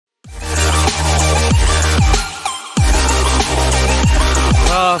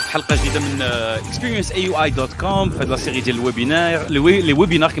مرحبا في حلقه جديده من experienceaui.com في هذه السيري ديال الويبينار لي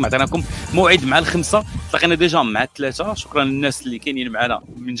ويبينار كما عطيناكم موعد مع الخمسه. تلاقينا ديجا مع الثلاثه. شكرا للناس اللي كاينين معنا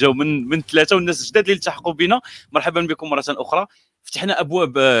من جاو من ثلاثه والناس الجداد اللي التحقوا بنا. مرحبا بكم مره اخرى. فتحنا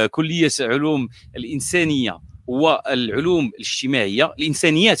ابواب كليه علوم الانسانيه والعلوم الاجتماعيه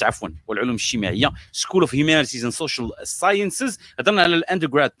الانسانيات والعلوم الاجتماعيه School of Humanities and Social Sciences. هضرنا على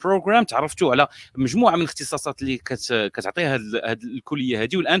الاندرجراد بروجرام، تعرفتوا على مجموعه من الاختصاصات اللي كتعطيها هذه الكليه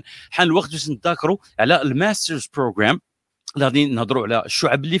هذه، والان حان الوقت باش نتذاكروا على الماسترز بروجرام. غادي نهضروا على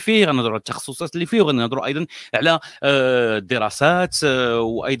الشعب اللي فيه، غنهضروا على التخصصات اللي فيه، وغنهضروا ايضا على الدراسات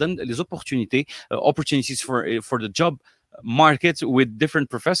وايضا لي opportunities for the job market with different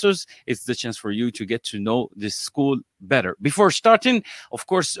professors. It's the chance for you to get to know this school better. Before starting, of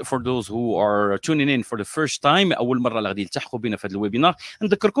course, for those who are tuning in for the first time أول مرة اللي غادي يلتحقوا بنا في هذا الويبينار،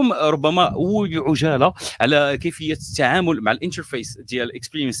 نذكركم ربما وعجالة على كيفية التعامل مع الانترفيس ديال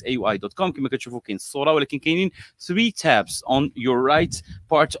experienceaui.com. كما كتشوفوا كاين الصورة، ولكن كاينين 3 tabs on your right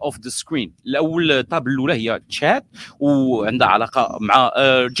part of the screen. الأول تاب الأولى هي chat وعندها علاقة مع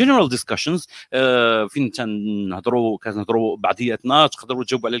general discussions فين تنهضروا بعضياتنا، تقدروا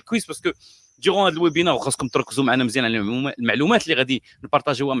تجاوبوا على الكويز باسكو ديغون هذا الويبينار وخاصكم تركزوا معنا مزيان على المعلومات اللي غادي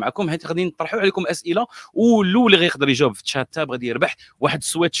نبارطاجيوها معكم، حيت غادي نطرحوا عليكم اسئله، والاول اللي غيقدر يجاوب في الشات تاب غادي يربح واحد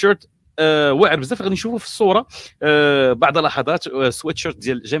سويت شيرت واعر بزاف. غادي نشوفوا في الصوره بعد لحظات سويت شيرت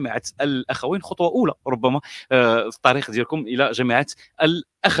ديال جامعه الاخوين، خطوه اولى ربما في الطريق ديالكم الى جامعه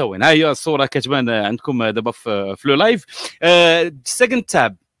الاخوين. ها هي الصوره كتبان عندكم دابا في لو لايف. سكند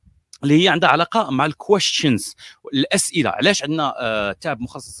تاب اللي هي عندها علاقه مع الكويشنز، الاسئله. علاش عندنا تاب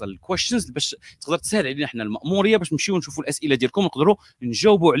مخصصه للكويشنز؟ باش تقدر تسهل علينا حنا الماموريه باش نمشيو نشوفوا الاسئله ديالكم ونقدروا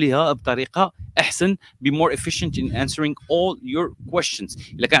نجاوبوا عليها بطريقه احسن. be more efficient in answering all your questions.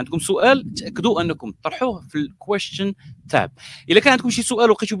 الا كان عندكم سؤال تاكدوا انكم تطرحوه في الكويشن تاب. الا كان عندكم شي سؤال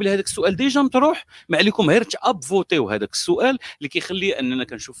ولقيتوا بلي هذاك السؤال ديجا مطروح، ما عليكم غير تاب فوتيو هذاك السؤال اللي كيخلي اننا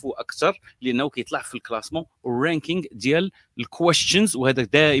كنشوفوا اكثر، لانه كيطلع في الكلاسمون والرانكينغ ديال الكويشنز، وهذا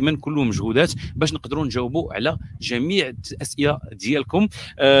دائما كله مجهودات باش نقدروا نجاوبوا على جميع الاسئله ديالكم.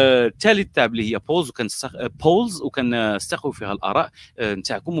 ثالث تاب اللي هي بولز وكنستقوا فيها الاراء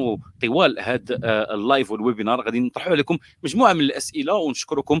نتاعكم. وطوال هذا اللايف والويبينار غادي نطرحوا عليكم مجموعه من الاسئله،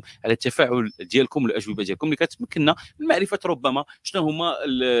 ونشكركم على التفاعل ديالكم والاجوبه ديالكم اللي كتمكننا من معرفه ربما شنو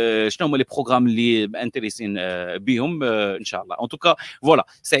هما لي بروغرام اللي انتريسين بهم ان شاء الله. ان توكا فوالا،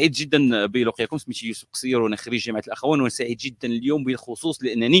 سعيد جدا بلقياكم. سميتي يوسف قصير وانا خريج جامعه الاخوان، وانا سعيد جدا اليوم بالخصوص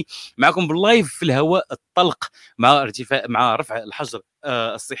لانني معكم باللايف في الهواء الطلق مع رفع الحجر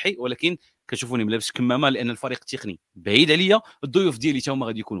الصحي، ولكن كتشوفوني ملابس كمامه لان الفريق التقني بعيد عليا، الضيوف ديالي تا هما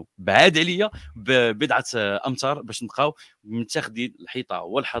غادي يكونوا بعاد عليا ببضعه امتار باش نبقاو متاخدين الحيطه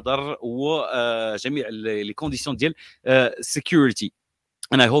والحذر وجميع لي كونديسيون ديال security.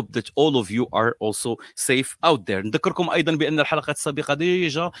 And I hope that all of you are also safe out there. نذكركم أيضا بأن الحلقات السابقة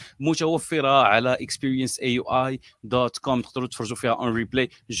ديجا متوفرة على experienceaui.com. تقدروا تفرجوا فيها on replay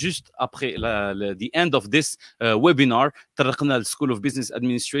just après the end of this webinar. طرقنا ل School of Business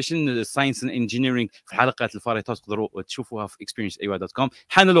Administration, Science and Engineering في الحلقات الفارطة، تقدروا تشوفوها في experienceaui.com.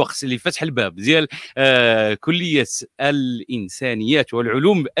 حان الوقت اللي فتح الباب ديال كلية الإنسانيات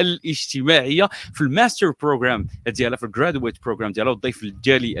والعلوم الاجتماعية في الماستر بروجرام ديالها، في الجرادويت بروجرام ديالها. والضيف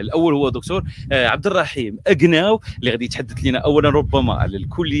الجالي الاول هو دكتور عبدالرحيم أغناو اللي غادي يتحدث لنا اولا ربما على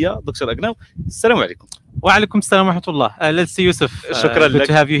الكليه. دكتور أغناو، السلام عليكم. وعليكم السلام ورحمه الله. Let's see Youssef. شكرا لك. Good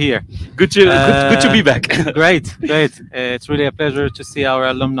to have you here. Good to be back. Great. It's really a pleasure to see our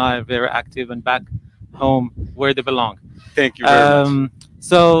alumni very active and back home where they belong. Thank you very much.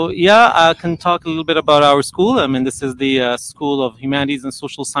 So yeah, I can talk a little bit about our school. I mean, this is the School of Humanities and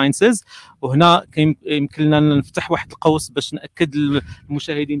Social Sciences. وهنا يمكن لنا نفتح واحد القوس باش ناكد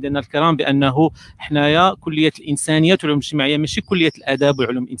للمشاهدين ديالنا الكرام بانه حنايا كليه الانسانيات والعلوم الاجتماعيه، ماشي كليه الاداب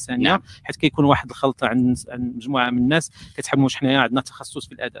والعلوم الانسانيه، حيت كيكون واحد الخلط عند مجموعه من الناس كتحب واش حنايا عندنا تخصص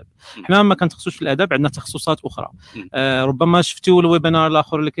في الاداب. حنا ما كنتخصصوش في الاداب، عندنا تخصصات اخرى. ربما شفتوا الويبينار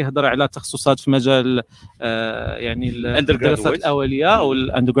الاخر اللي كيهضر على تخصصات في مجال يعني الدراسات الاوليه او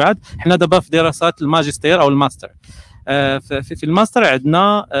الاندرجراد. حنا دابا في دراسات الماجستير او الماستر. في الماستر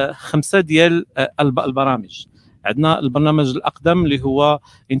عندنا 5 ديال البرامج. عندنا البرنامج الاقدم اللي هو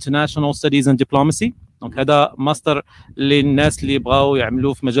International Studies and Diplomacy. دونك هذا ماستر للناس اللي بغاو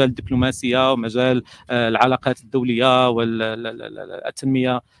يعملوا في مجال الدبلوماسيه ومجال العلاقات الدوليه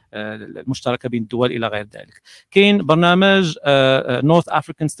والتنميه المشتركه بين الدول الى غير ذلك. كاين برنامج North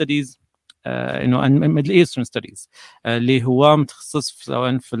African Studies and Middle Eastern Studies اللي هو متخصص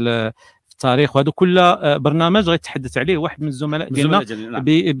سواء في التاريخ، وهذا كله برنامج غيتحدث عليه واحد من الزملاء ديالنا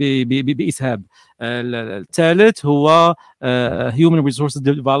باسهاب. الثالث هو Human Resources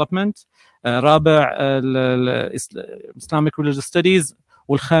Development، رابع Islamic Religious Studies،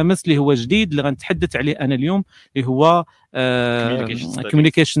 والخامس اللي هو جديد اللي غنتحدث عليه انا اليوم اللي هو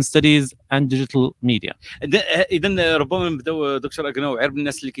Communication Studies and Digital Media. اذا ربما نبداو دكتور اغناو، عرب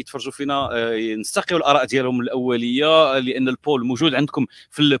الناس اللي كيتفرجوا فينا نستقيوا الاراء ديالهم الاوليه، لان البول موجود عندكم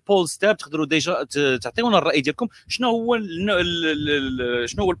في البول ستاب، تقدروا ديجا تعطيونا الراي ديالكم. شنو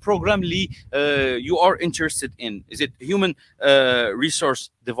هو البروجرام اللي you are interested in? Is it human resource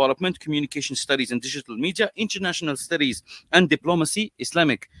development, communication studies and digital media, international studies and diplomacy,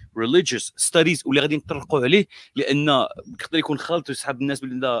 Islamic religious studies، واللي غادي نطرقوا عليه لان يقدر يكون خالط ويسحب الناس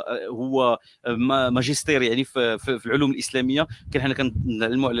بان هو ماجستير يعني في العلوم الاسلاميه. كان حنا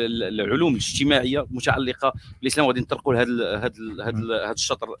كنعلموا على العلوم الاجتماعيه متعلقه بالاسلام، وغادي نطرقوا لهذا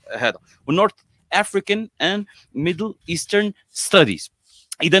الشطر هذا، والنورث افريكان اند ميدل ايسترن ستاديز.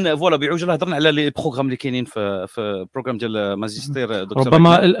 اذا فوالا بعجاله هضرنا على لي بروغرام اللي كاينين في بروغرام ديال ماجستير دكتور.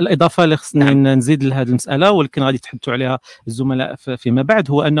 ربما الاضافه اللي خصني نزيد لهذه المساله ولكن غادي يتحدثوا عليها الزملاء فيما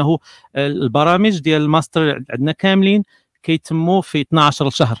بعد، هو انه البرامج ديال الماستر عندنا كاملين كيتموا في 12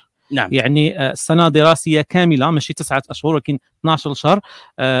 شهر. نعم. يعني سنه دراسيه كامله، ماشي 9 اشهر ولكن 12 شهر،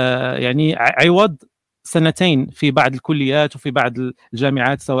 يعني عوض سنتين في بعض الكليات وفي بعض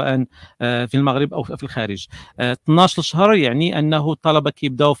الجامعات سواء في المغرب او في الخارج. 12 شهر يعني انه الطلبه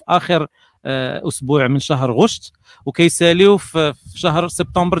كيبداو في اخر اسبوع من شهر غشت وكيساليو في شهر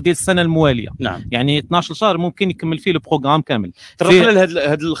سبتمبر ديال السنه المواليه. نعم. يعني 12 شهر ممكن يكمل فيه البروغرام كامل. طرقنا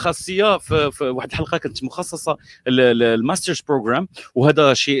لهذه الخاصيه في واحد الحلقه كانت مخصصه للماسترز بروجرام،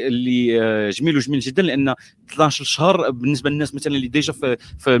 وهذا شيء اللي جميل جدا، لان 12 شهر بالنسبه للناس مثلا اللي ديجا في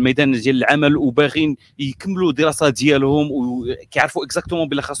الميدان ديال العمل وباغين يكملوا الدراسه ديالهم وكيعرفوا اكزاكتومون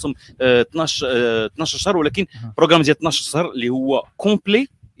بلا خاصهم 12 شهر، ولكن بروجرام ديال 12 شهر اللي هو كومبلي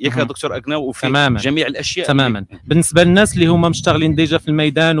ياك دكتور اغناو، وفي تماماً. جميع الاشياء تماما. بالنسبه للناس اللي هما مشتغلين ديجا في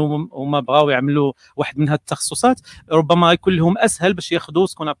الميدان وما بغاو يعملوا واحد من هاد التخصصات، ربما يكون لهم اسهل باش ياخذوا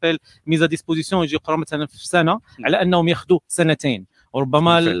سكون ابيل ميزا ديسبوزيسيون، يجي يقراو مثلا في سنه على انهم ياخذوا سنتين،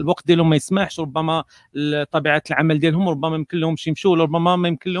 وربما الوقت ديالهم ما يسمحش، ربما طبيعه العمل ديالهم ربما يمكن لهمش يمشوا، ربما ما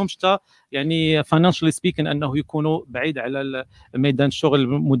يمكن لهمش حتى يعني فاينانشالي سبيكين انه يكونوا بعيد على ميدان الشغل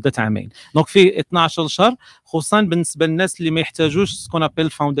مده عامين. دونك في 12 شهر، خصوصا بالنسبه للناس اللي ما يحتاجوش سكون ابيل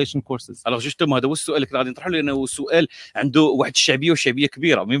فاونديشن كورسز. الوغ جوستومون هذا هو السؤال اللي غادي نطرحه، لانه سؤال عنده واحد الشعبيه وشعبيه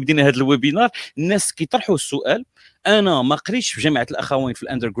كبيره. من بدينا هذا الويبينار الناس كيطرحوا السؤال: انا ما قريتش في جامعه الاخوين في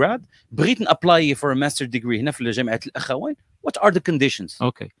الاندر جراد، بغيت نابلاي فور ماستر ديجري هنا في جامعه الاخوين، وات ار ذا كونديشنز؟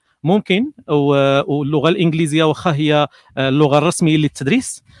 اوكي، ممكن. واللغه الانجليزيه واخا هي اللغه الرسميه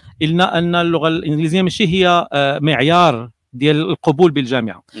للتدريس، الا ان اللغه الانجليزيه ماشي هي معيار ديال القبول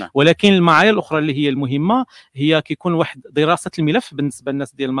بالجامعه. نعم. ولكن المعايير الاخرى اللي هي المهمه هي كيكون واحد دراسه الملف بالنسبه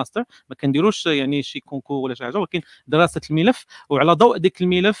للناس ديال الماستر، ما كنديروش يعني شي كونكور ولا شي حاجه، ولكن دراسه الملف، وعلى ضوء ديك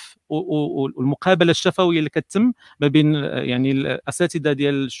الملف والمقابله الشفويه اللي كتم ما بين يعني الاساتذه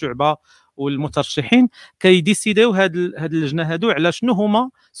ديال الشعبه والمترشحين، كيديسيديو هاد اللجنه هادو على شنو هما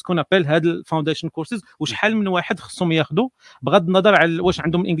سكون ابل هاد الفاونديشن كورسز، وشحال من واحد خصهم ياخذوا، بغض النظر على واش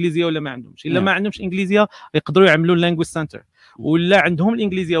عندهم انجليزيه ولا ما عندهمش. الا ما عندهمش انجليزيه يقدروا يعملوا لانجويج سنتر، ولا عندهم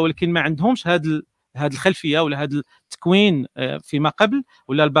الانجليزيه ولكن ما عندهمش هاد الخلفيه ولا هذا التكوين فيما قبل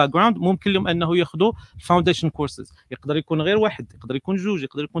ولا الباك جراوند، ممكن لهم انه ياخذوا الفاونديشن كورسز. يقدر يكون غير واحد، يقدر يكون جوج،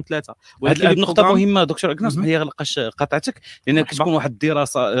 يقدر يكون ثلاثه. وهذه النقطه مهمه دكتور اغناس، هي لقاش قاطعتك، لان كتكون واحد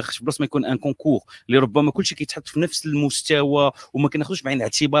الدراسه بلاص ما يكون ان كونكور اللي ربما كلشي كيتحط في نفس المستوى وما كناخذوش بعين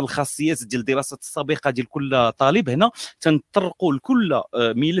الاعتبار الخاصيات ديال الدراسات السابقه ديال كل طالب. هنا تنطرقوا لكل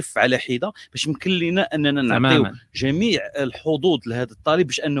ملف على حده باش يمكن لنا اننا نعطيو جميع الحظوظ لهذا الطالب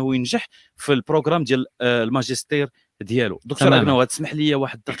باش انه ينجح في البروغرام ديال الماجستير ديالو. دكتور اغناو، تسمح لي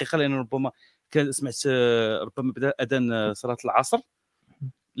واحد الدقيقه، لان ربما كان سمعت ربما بدا اذان صلاه العصر.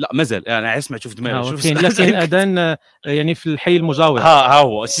 لا مازال، يعني سمعت في دماغي لكن اذان يعني في الحي المجاور. ها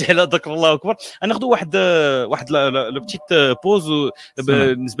هو على ذكر الله اكبر. ناخذ واحد لو بتيت بوز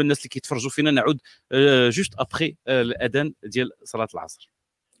بالنسبه للناس اللي كيتفرجوا فينا، نعود جوست ابخي الاذان ديال صلاه العصر.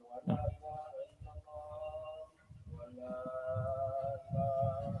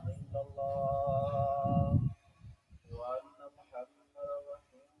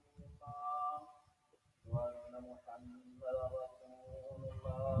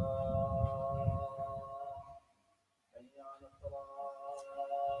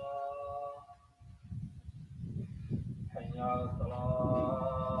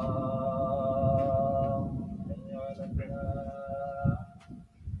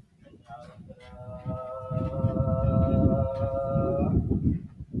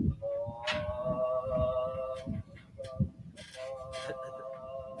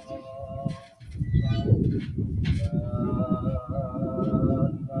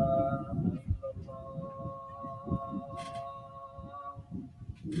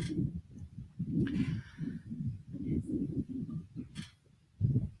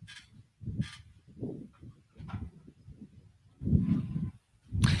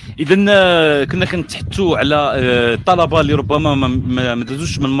 اذا كنا كنتحدثوا على الطلبه اللي ربما ما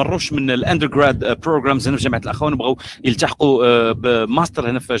دازوش ما مروش من الاندر جراد بروجرامز هنا في جامعه الاخوان وبغاو يلتحقوا بماستر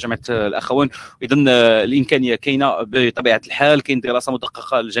هنا في جامعه الاخوان. اذا الامكانيه كاينه بطبيعه الحال، كاين دراسه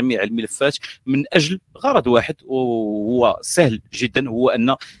مدققه لجميع الملفات من اجل غرض واحد وهو سهل جدا، هو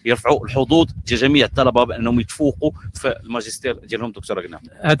ان يرفعوا الحظوظ ديال جميع الطلبه بانهم يتفوقوا في الماجستير ديالهم. دكتور أغناو،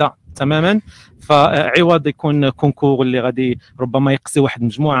 هذا تماما. فعوض يكون كونكور اللي غادي ربما يقصي واحد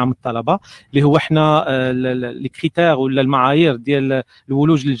مجموعه من الطلبه اللي هو احنا لي كريتير ولا المعايير ديال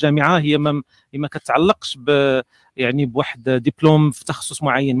الولوج للجامعه هي ما كتعلقش يعني بواحد دبلوم في تخصص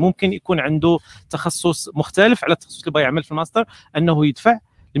معين. ممكن يكون عنده تخصص مختلف على التخصص اللي بغى يعمل في الماستر، انه يدفع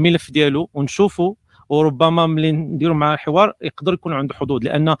الملف ديالو ونشوفه، وربما ملي نديروا مع الحوار يقدر يكون عنده حظوظ،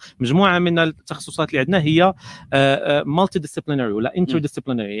 لان مجموعه من التخصصات اللي عندنا هي مالتي ديسيبلينري ولا انتر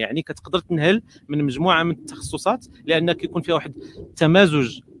ديسيبلينري، يعني كتقدر تنهل من مجموعه من التخصصات لان كيكون فيها واحد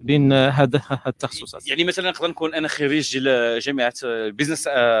تمازج بين هذا التخصصات. يعني مثلا نقدر نكون انا خريج ديال جامعه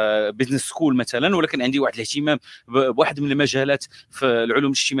بزنس سكول مثلا، ولكن عندي واحد الاهتمام بواحد من المجالات في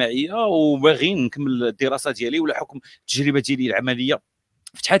العلوم الاجتماعيه وباغي نكمل الدراسه ديالي ولا حكم التجربه ديالي العمليه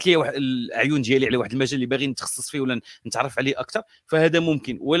فتحت لي واحد العيون ديالي على واحد المجال اللي باغي نتخصص فيه ولا نتعرف عليه اكثر، فهذا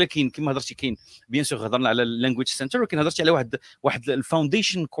ممكن. ولكن كما هضرتي كاين بيان سور هضرنا على اللانجويج سنتر، ولكن هضرتي على واحد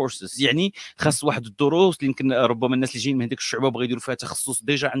الفاونديشن كورسز، يعني خاص واحد الدروس اللي يمكن ربما الناس اللي جايين من هذيك الشعبه بغاو يديروا فيها تخصص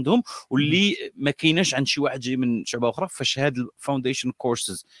ديجا عندهم واللي ما كايناش عند شي واحد جاي من شعبه اخرى. فاش هاد الفاونديشن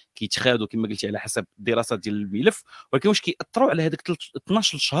كورسز كيتخادوا كما قلتي على حسب الدراسه ديال الملف، ولكن واش كيأثروا على هذاك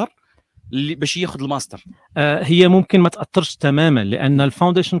 12 شهر اللي باش ياخذ الماستر؟ هي ممكن ما تاثرش تماما، لان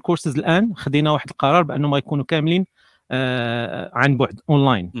الفاونديشن كورسز الان خدينا واحد القرار بانه ما يكونوا كاملين عن بعد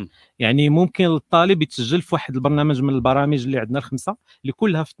اونلاين. يعني ممكن الطالب يتسجل في واحد البرنامج من البرامج اللي عندنا الخمسه اللي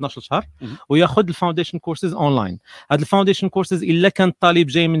كلها في 12 شهر وياخذ الفاونديشن كورسز اونلاين. هاد الفاونديشن كورسز الا كان الطالب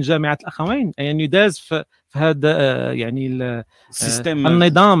جاي من جامعه الاخوين يعني داز في هذا يعني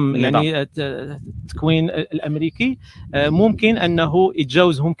النظام يعني التكوين الامريكي، ممكن انه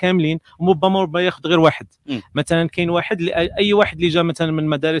يتجاوزهم كاملين وربما ياخذ غير واحد. مثلا كاين واحد اي واحد اللي جا مثلا من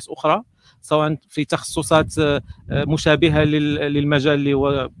مدارس اخرى سواء في تخصصات مشابهه للمجال اللي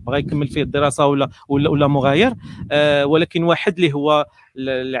هو بغى يكمل فيه الدراسه ولا مغاير، ولكن واحد اللي هو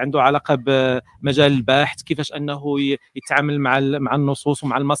اللي عنده علاقه بمجال البحث، كيفاش انه يتعامل مع النصوص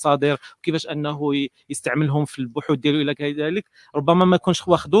ومع المصادر، وكيفاش انه يستعملهم في البحوث ديالو الى ذلك، ربما ما يكونش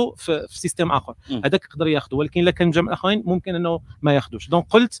واخده في سيستم اخر، هذاك يقدر ياخذه. ولكن الا كان جامع اخرين ممكن انه ما ياخذوش. دونك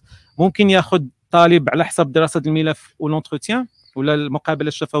قلت ممكن ياخذ طالب على حسب دراسه الملف والونتروتيان ولا المقابله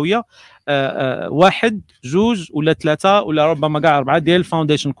الشفويه واحد جوج ولا ثلاثه ولا ربما كاع اربعه ديال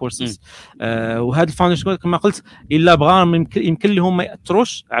الفاونديشن كورسز. وهذا الفاونديشن كورس كما قلت الا بغا يمكن لهم ما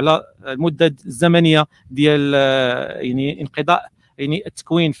ياثروش على المده الزمنيه ديال يعني انقضاء يعني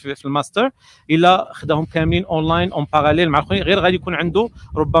التكوين في الماستر، الا خداهم كاملين اونلاين اون باراليل مع الاخرين، غير غادي يكون عنده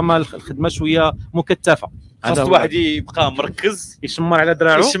ربما الخدمه شويه مكثفه. خاص الواحد يبقى مركز، يشمر على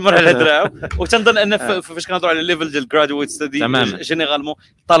دراعه وتنظن ان فاش كنهضروا على الليفل ديال الجرادويت ستدي جينيرالمون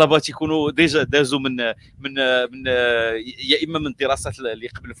الطلبه تيكونوا ديجا دازوا من يا اما من الدراسات اللي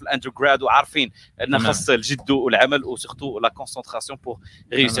قبل في الاندر جراد وعارفين ان خاص الجد والعمل وسورتو لا كونسونطراسيون بور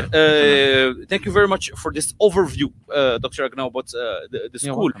ريوسير. Thank you very much for this overview, Dr. Agnaou, about the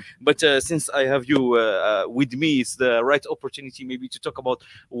school. But since I have you with me, it's the right opportunity maybe to talk about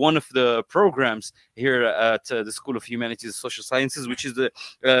one of the programs here at the School of Humanities and Social Sciences, which is the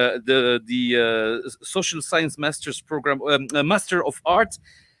Social Science Master's Program, Master of Art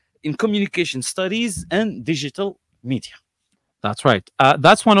in Communication Studies and Digital Media. That's right.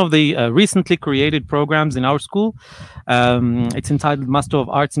 That's one of the recently created programs in our school. It's entitled Master of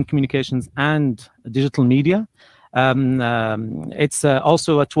Arts in Communications and Digital Media. It's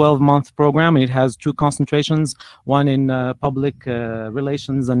also a 12-month program. It has two concentrations, one in public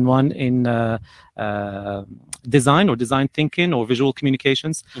relations and one in design or design thinking or visual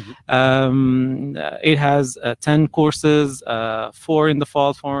communications. It has 10 courses, 4 in the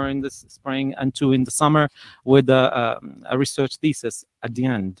fall, 4 in the spring, and 2 in the summer, with a research thesis at the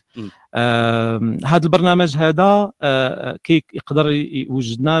end. هذا البرنامج هذا كي يقدر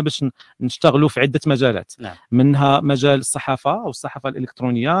يوجدنا باش نشتغلوا في عدة مجالات. منها مجال الصحافة أو الصحافة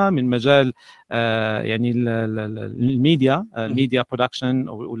الإلكترونية، من مجال يعني الميديا برودكشن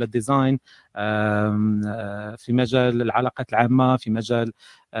ولا الديزاين، في مجال العلاقات العامة، في مجال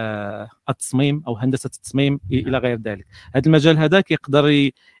التصميم أو هندسة التصميم إلى غير ذلك. هذا المجال هذا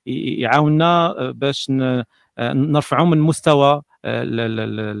يقدر يعاوننا باش نرفعوا من مستوى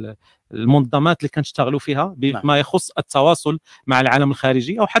المنظمات اللي كنشتغلوا فيها بما يخص التواصل مع العالم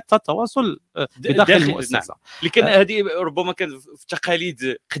الخارجي او حتى التواصل بداخل المؤسسه. لكن هذه ربما كان في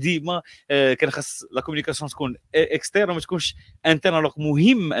تقاليد قديمه كان خاص لا كومونيكاسيون تكون اكسترن ما تكونش انترن.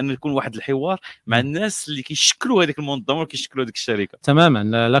 مهم ان يكون واحد الحوار مع الناس اللي كيشكلوا هذيك المنظمه وكيشكلوا هذيك الشركه.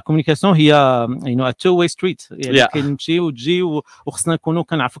 تماما. لا كومونيكاسيون هي a two way street، يعني كنمشي وتجي وخصنا نكونوا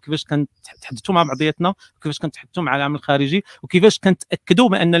كنعرفوا كيفاش كنتحدثوا مع بعضياتنا وكيفاش كنتحدثوا مع العالم الخارجي وكيفاش كنتاكدوا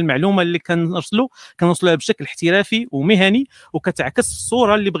بان المعلومه اللي كنوصلوها بشكل احترافي ومهني وكتعكس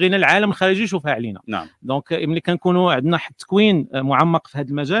الصوره اللي بغينا العالم الخارجي يشوفها علينا. نعم. دونك ملي كنكونوا عندنا تكوين معمق في هذا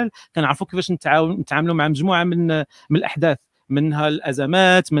المجال كنعرفوا كيفاش نتعاملوا مع مجموعه من الاحداث، منها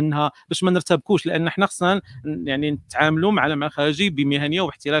الازمات، منها باش ما نرتبكوش، لان احنا خصنا يعني نتعاملوا مع العالم الخارجي بمهنيه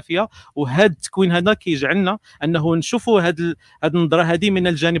واحترافيه، وهذا التكوين هذا كيجعلنا انه نشوفوا هذه النظره هذه من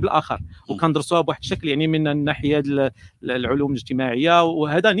الجانب الاخر وكندرسوها بواحد الشكل يعني من الناحيه العلوم الاجتماعيه،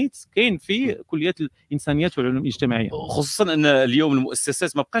 وهذا نيت كاين في كليات الانسانيات والعلوم الاجتماعيه. خصوصا ان اليوم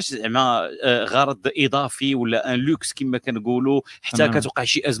المؤسسات ما بقاش زعما غرض اضافي ولا ان لوكس كما كنقولوا، حتى كتوقع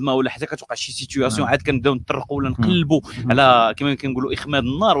شي ازمه ولا حتى كتوقع شي سيتوياسيون عاد كنبداو نطرقوا ولا نقلبوا على كما كنقولوا اخماد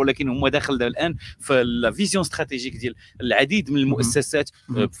النار، ولكن هم داخل دابا الان في الفيزيون استراتيجيك ديال العديد من المؤسسات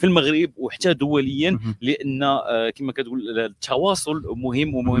في المغرب وحتى دوليا، لان كما كتقول التواصل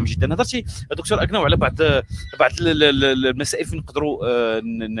مهم ومهم جدا. هضرتي دكتور اكناو على بعض المسائل فين نقدروا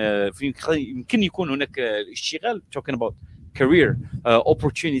فين يمكن يكون هناك اشتغال. talking about career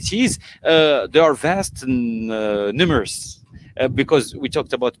opportunities, they are vast and numerous. Because we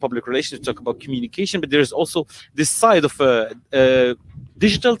talked about public relations, we talked about communication, but there is also this side of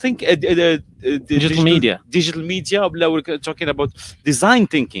digital media. We're talking about design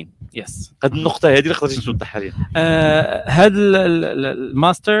thinking. Yes. هذه النقطة هذه اللي قدرتي توضحها لنا. هذا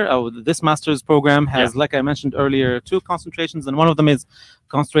الماستر أو this master's program has, like I mentioned earlier, two concentrations, and one of them is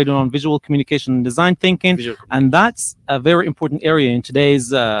concentrated on visual communication and design thinking, and that's a very important area in today's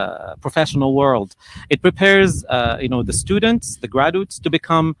professional world. It prepares, the students, the graduates, to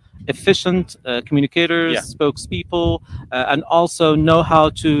become efficient communicators, spokespeople, and also know how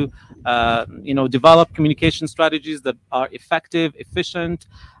to develop communication strategies that are effective, efficient,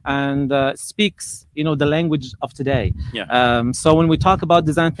 and speaks the language of today. So when we talk about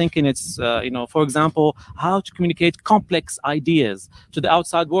design thinking, it's for example, how to communicate complex ideas to the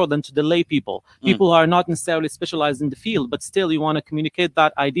outside world and to the lay people who are not necessarily specialized in the field, but still you want to communicate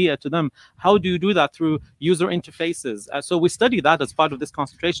that idea to them. How do you do that? Through user interfaces. So we study that as part of this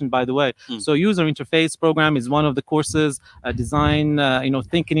concentration, by the way. So user interface program is one of the courses. Design,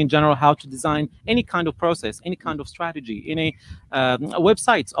 thinking in general, how to design any kind of process, any kind of strategy, any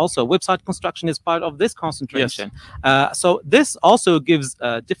websites. Also, website construction is part of this concentration. So this also gives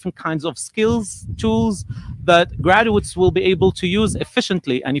different kinds of skills, tools that graduates will be able to use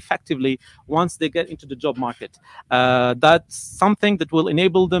efficiently and effectively once they get into the job market. That's something that will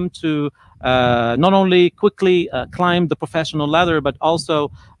enable them to not only quickly climb the professional ladder, but also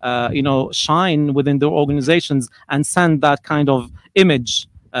shine within their organizations and send that kind of image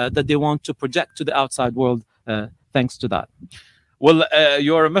that they want to project to the outside world thanks to that. Well,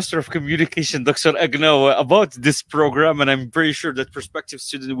 you're a master of communication, Dr. Agnaou, about this program, and I'm very sure that prospective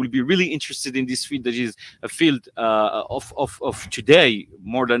students will be really interested in this field that is a field of today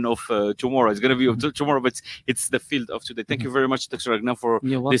more than of tomorrow. It's going to be of tomorrow, but it's the field of today. Thank you very much, Dr. Agnaou, for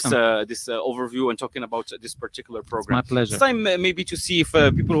this overview and talking about this particular program. It's my pleasure. It's time maybe to see if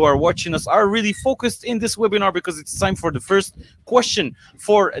people who are watching us are really focused in this webinar, because it's time for the first question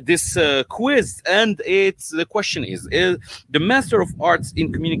for this quiz, and the question is the Master of Arts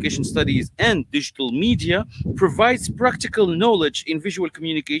in Communication Studies and Digital Media provides practical knowledge in visual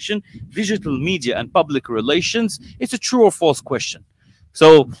communication, digital media, and public relations. It's a true or false question.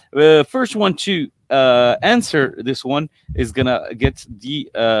 So first one to answer this one is gonna get the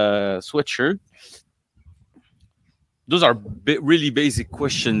sweatshirt. Those are really basic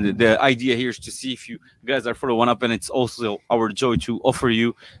questions. The idea here is to see if you guys are following up, and it's also our joy to offer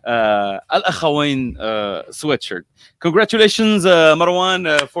you Al Akhawain sweatshirt. Congratulations,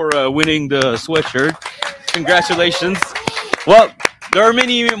 Marwan, for winning the sweatshirt. Congratulations. Well, there are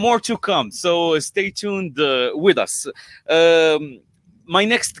many more to come, so stay tuned with us. My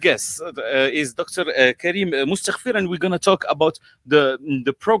next guest is Dr. Karim Moustaghfir, and we're going to talk about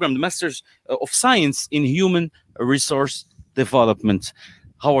the program, the Masters of Science in Human Resource Development.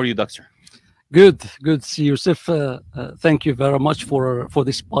 How are you, Doctor? Good. See, Youssef, thank you very much for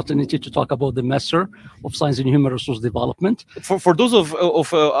this opportunity to talk about the Master of Science in Human Resource Development. For those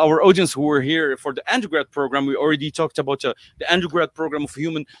of our audience who were here for the undergrad program, we already talked about the undergrad program of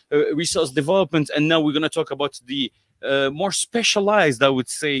Human Resource Development, and now we're going to talk about the more specialized, I would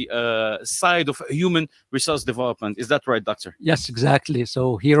say, side of human resource development. Is that right, Doctor? Yes, exactly.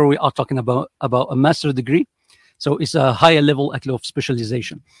 So here we are talking about a master's degree. So it's a higher level actually of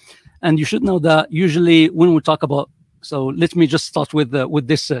specialization. And you should know that usually when we talk about, so let me just start with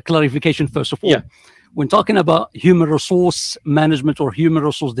this clarification first of all. Yeah. When talking about human resource management or human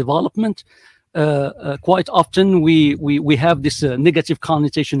resource development, quite often we have this negative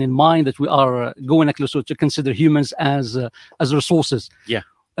connotation in mind that we are going actually to consider humans as resources. Yeah.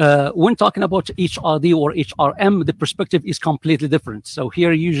 When talking about HRD or HRM, the perspective is completely different. So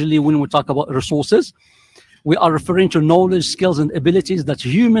here, usually when we talk about resources, we are referring to knowledge, skills, and abilities that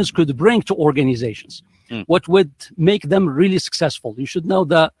humans could bring to organizations. What would make them really successful? You should know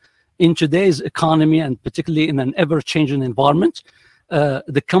that in today's economy, and particularly in an ever-changing environment,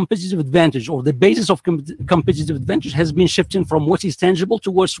 the competitive advantage or the basis of competitive advantage has been shifting from what is tangible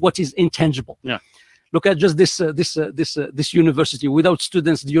towards what is intangible. Yeah. Look at just this university. Without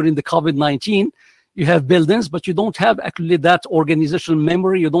students during the COVID-19, you have buildings, but you don't have actually that organizational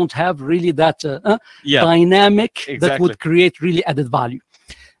memory. You don't have really that dynamic that would create really added value.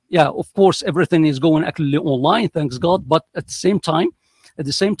 Yeah, of course, everything is going actually online, thanks God. But at the same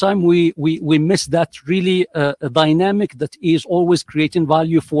time, we miss that really dynamic that is always creating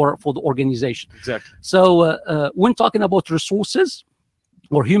value for the organization. Exactly. So when talking about resources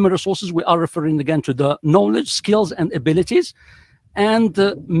or human resources, we are referring again to the knowledge, skills, and abilities, and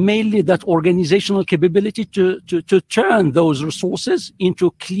mainly that organizational capability to turn those resources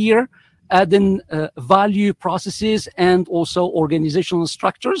into clear adding value processes and also organizational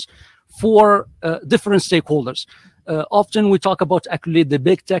structures for different stakeholders. Often we talk about actually the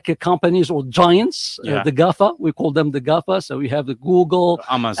big tech companies or giants, the GAFA, we call them the GAFA. So we have the Google,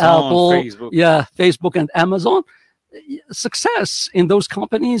 Amazon, Apple, Facebook. Facebook and Amazon. Success in those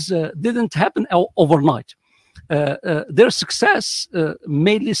companies didn't happen overnight. Their success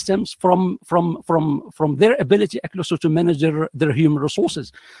mainly stems from their ability actually to manage their human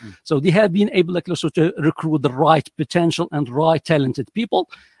resources. So they have been able actually to recruit the right potential and right talented people.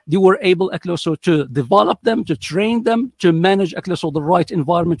 They were able actually to develop them, to train them, to manage actually the right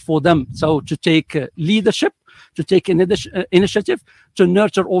environment for them. So to take leadership, to take initiative, to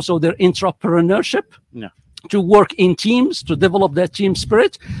nurture also their entrepreneurship. Yeah. To work in teams, to develop that team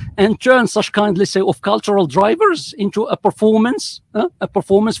spirit, and turn such kind, let's say, of cultural drivers into a performance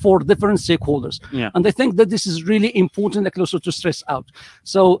for different stakeholders. Yeah. And I think that this is really important, like, also to stress out.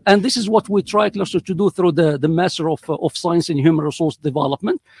 So, and this is what we try also to do through the Master of Science in Human Resource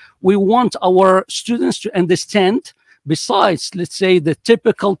Development. We want our students to understand, besides, let's say, the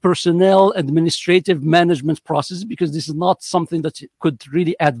typical personnel administrative management process, because this is not something that could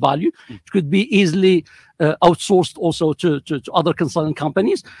really add value. It could be easily outsourced also to other consulting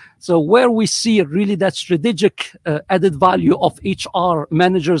companies. So where we see really that strategic added value of HR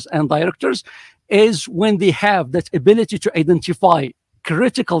managers and directors is when they have that ability to identify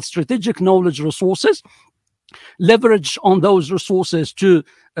critical strategic knowledge resources, leverage on those resources to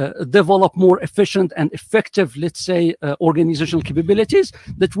develop more efficient and effective, let's say, organizational capabilities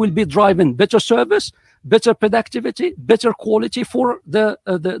that will be driving better service, better productivity, better quality for the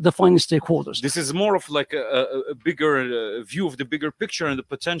final stakeholders. This is more of like a bigger view of the bigger picture and the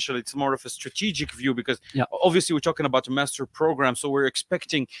potential. It's more of a strategic view, because obviously we're talking about a master program, so we're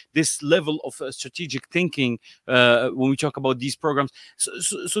expecting this level of strategic thinking when we talk about these programs.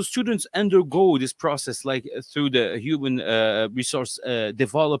 So students undergo this process like through the human resource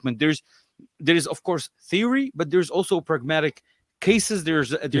development. There is of course theory, but there's also pragmatic cases.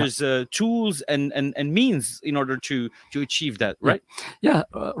 There's tools and means in order to achieve that, right?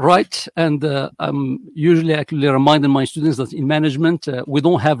 Right. And I'm usually actually reminding my students that in management we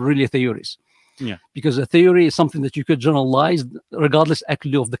don't have really theories. Because a theory is something that you could generalize regardless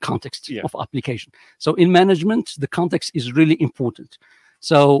actually of the context of application. So in management, the context is really important.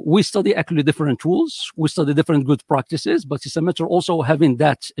 So we study actually different tools, we study different good practices, but it's a matter also having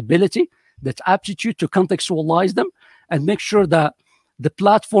that ability, that aptitude to contextualize them and make sure that the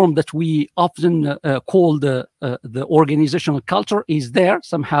platform that we often call the organizational culture is there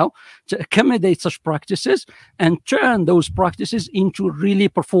somehow to accommodate such practices and turn those practices into really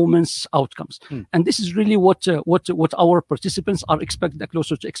performance outcomes. And this is really what our participants are expected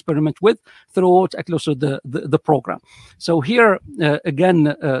closer to experiment with throughout closer the program. So here again,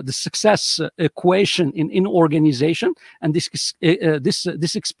 the success equation in organization, and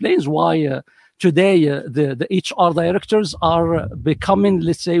this explains why. Today, the HR directors are becoming,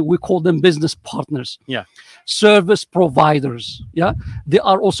 let's say, we call them business partners, service providers. They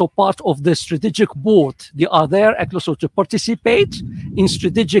are also part of the strategic board. They are there also to participate in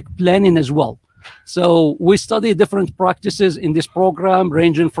strategic planning as well. So we study different practices in this program,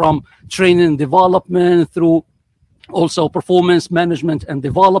 ranging from training and development through also performance management and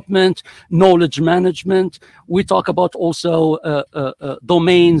development, knowledge management. We talk about also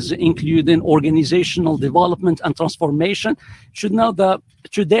domains including organizational development and transformation. You should know that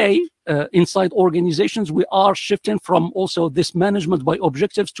today inside organizations, we are shifting from also this management by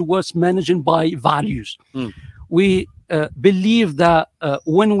objectives towards managing by values. We believe that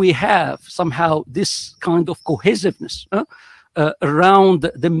when we have somehow this kind of cohesiveness around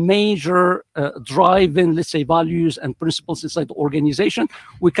the major driving, let's say, values and principles inside the organization,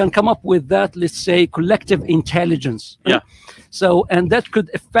 we can come up with that, let's say, collective intelligence. Yeah. So, and that could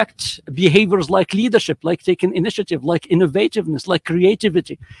affect behaviors like leadership, like taking initiative, like innovativeness, like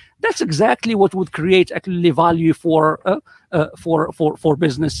creativity. That's exactly what would create actually value for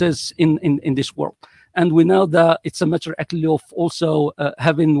businesses in this world. And we know that it's a matter actually of also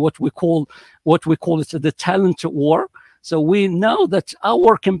having what we call it the talent war. So we know that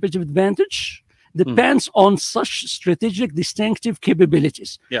our competitive advantage depends on such strategic distinctive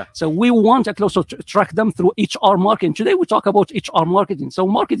capabilities. Yeah. So we want to also track them through HR marketing. Today we talk about HR marketing. So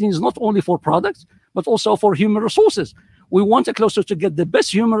marketing is not only for products, but also for human resources. We want to closer to get the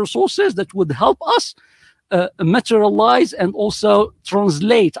best human resources that would help us materialize and also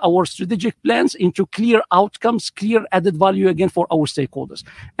translate our strategic plans into clear outcomes, clear added value again for our stakeholders.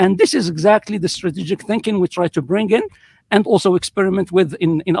 And this is exactly the strategic thinking we try to bring in and also experiment with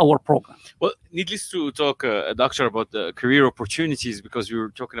in our program. Well, needless to talk, Doctor, about the career opportunities, because we were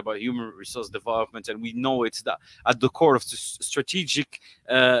talking about human resource development, and we know it's at the core of the strategic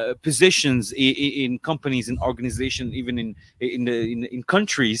positions in companies, in organizations, even in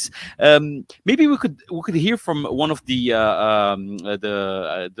countries. Maybe we could hear from one of the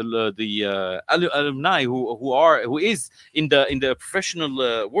alumni who is in the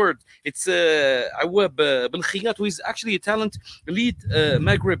professional world. It's Awab Bilkhiyat, who is actually a talent lead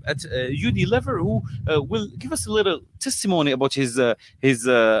Maghreb at Unilever, who will give us a little testimony about his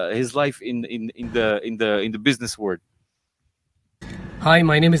life in the business world. Hi,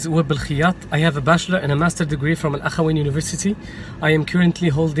 my name is Awab Bilkhiyat. I have a bachelor and a master degree from Al Akhawain University. I am currently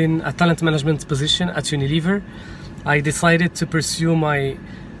holding a talent management position at Unilever. I decided to pursue my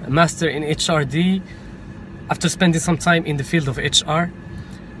master in HRD after spending some time in the field of HR.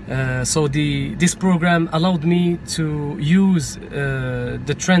 So this program allowed me to use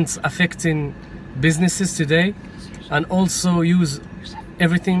the trends affecting businesses today, and also use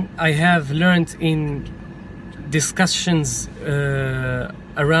everything I have learned in discussions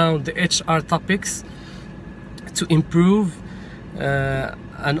around the HR topics to improve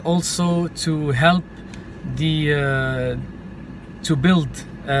and also to help to build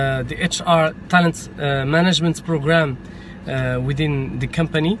the HR talent management program within the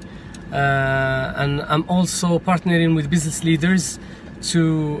company, and I'm also partnering with business leaders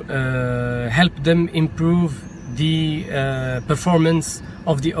to help them improve the performance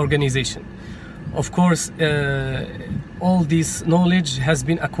of the organization. Of course, all this knowledge has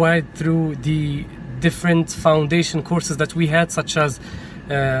been acquired through the different foundation courses that we had, such as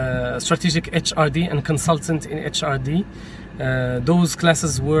strategic HRD and consultant in HRD. Those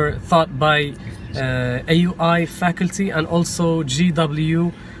classes were taught by AUI faculty and also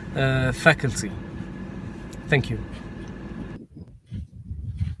GW faculty. Thank you.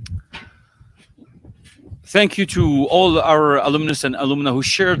 Thank you to all our alumnus and alumna who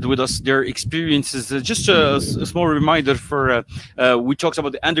shared with us their experiences. Just a small reminder for, we talked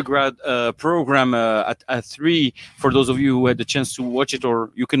about the undergrad program at 3, for those of you who had the chance to watch it,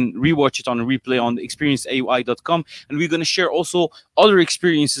 or you can rewatch it on a replay on experienceaui.com. And we're going to share also other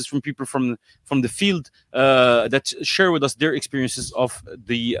experiences from people from the field that share with us their experiences of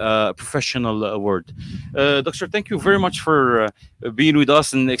the professional world. Doctor, thank you very much for being with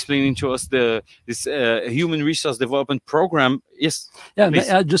us and explaining to us this human resource development program. Yes. Yeah,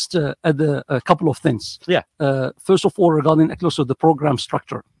 I just add a couple of things. Yeah. First of all, regarding also the program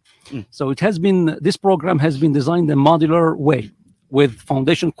structure. So this program has been designed in a modular way, with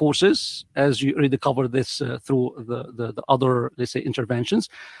foundation courses, as you already covered this through the other, let's say, interventions.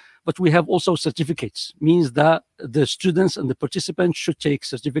 But we have also certificates, means that the students and the participants should take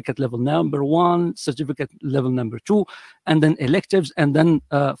certificate level number 1, certificate level number 2, and then electives, and then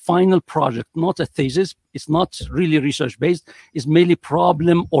final project, not a thesis. It's not really research based, it's mainly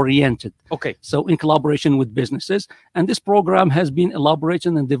problem oriented. Okay. So in collaboration with businesses. And this program has been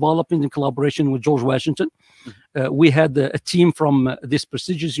elaborated and developing in collaboration with George Washington. We had a team from this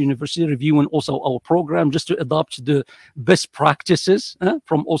prestigious university reviewing also our program, just to adopt the best practices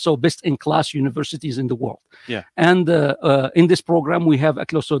from also best in class universities in the world. Yeah. And in this program, we have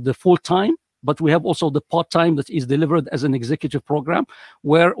also the full-time but we have also the part-time that is delivered as an executive program,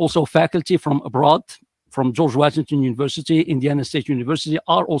 where also faculty from abroad, from George Washington University, Indiana State University,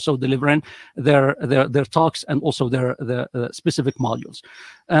 are also delivering their talks and also their specific modules.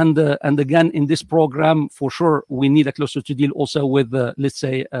 And again, in this program, for sure, we need a closer to deal also with, let's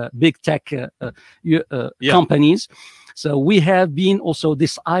say, big tech companies. So we have been also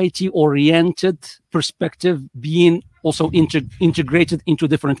this IT-oriented perspective being also integrated into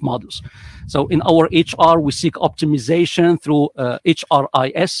different models. So in our HR, we seek optimization through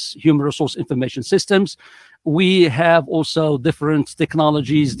HRIS, Human Resource Information Systems. We have also different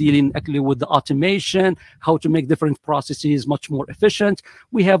technologies dealing actually with the automation, how to make different processes much more efficient.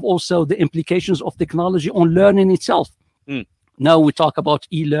 We have also the implications of technology on learning itself. Now we talk about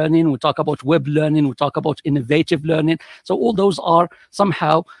e-learning, we talk about web learning, we talk about innovative learning. So all those are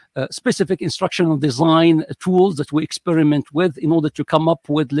somehow specific instructional design tools that we experiment with in order to come up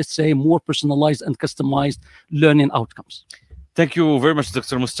with, let's say, more personalized and customized learning outcomes. Thank you very much,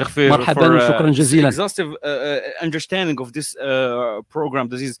 Dr. Moustaghfir, for exhaustive understanding of this program.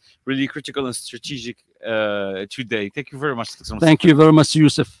 This is really critical and strategic today. Thank you very much, Dr. Moustaghfir. Thank you very much,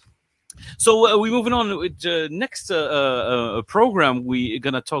 Youssef. So we're moving on with the next program we're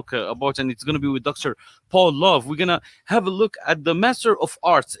going to talk about, and it's going to be with Dr. Paul Love. We're going to have a look at the Master of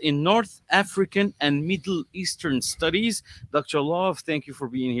Arts in North African and Middle Eastern Studies. Dr. Love, thank you for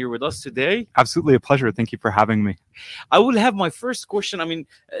being here with us today. Absolutely a pleasure. Thank you for having me. I will have my first question. I mean,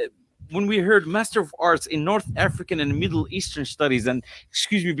 when we heard Master of Arts in North African and Middle Eastern Studies, and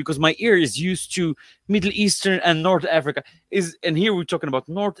excuse me, because my ear is used to Middle Eastern and North Africa, and here we're talking about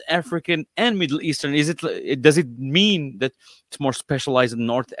North African and Middle Eastern. Does it mean that it's more specialized in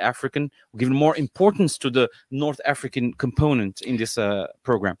North African, giving more importance to the North African component in this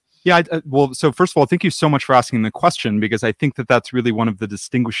program? Yeah, well, so first of all, thank you so much for asking the question, because I think that that's really one of the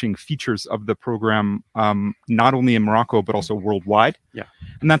distinguishing features of the program, not only in Morocco, but also worldwide. Yeah.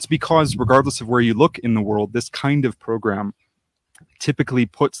 And that's because regardless of where you look in the world, this kind of program typically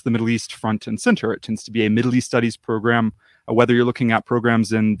puts the Middle East front and center. It tends to be a Middle East studies program, whether you're looking at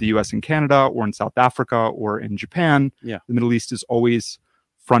programs in the US and Canada or in South Africa or in Japan. Yeah. The Middle East is always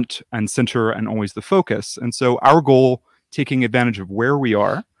front and center and always the focus. And so our goal, taking advantage of where we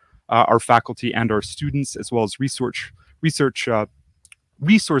are, our faculty and our students, as well as research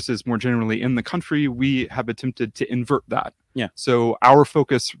resources more generally in the country, we have attempted to invert that. Yeah. So our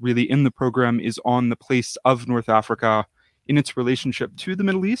focus really in the program is on the place of North Africa in its relationship to the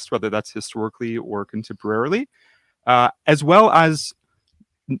Middle East, whether that's historically or contemporarily, as well as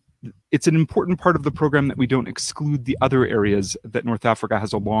it's an important part of the program that we don't exclude the other areas that North Africa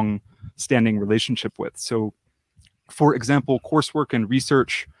has a long-standing relationship with. So, for example, coursework and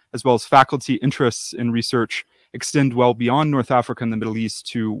research, as well as faculty interests in research, extend well beyond North Africa and the Middle East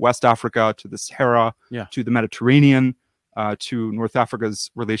to West Africa, to the Sahara, to the Mediterranean, to North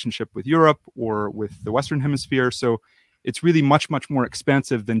Africa's relationship with Europe or with the Western Hemisphere. So it's really much, much more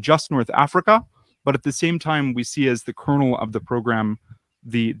expansive than just North Africa. But at the same time, we see as the kernel of the program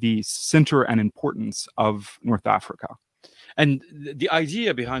the center and importance of North Africa. And the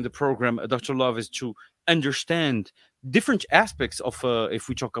idea behind the program, Dr. Love, is to understand different aspects of, if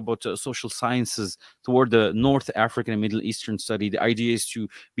we talk about social sciences toward the North African and Middle Eastern study. The idea is to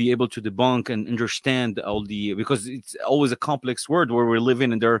be able to debunk and understand all the, because it's always a complex world where we live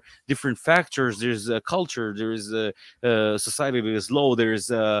in, and there are different factors. There's a culture, there is a society, there is law, there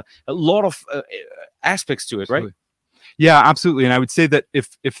is a lot of aspects to it, right? Yeah, absolutely. And I would say that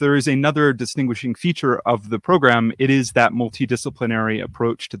if there is another distinguishing feature of the program, it is that multidisciplinary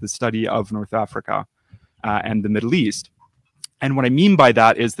approach to the study of North Africa and the Middle East. And what I mean by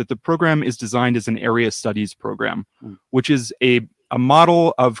that is that the program is designed as an area studies program, which is a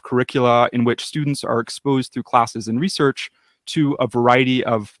model of curricula in which students are exposed through classes and research to a variety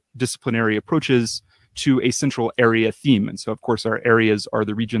of disciplinary approaches to a central area theme. And so, of course, our areas are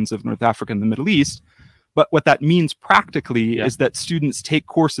the regions of North Africa and the Middle East. But what that means practically is that students take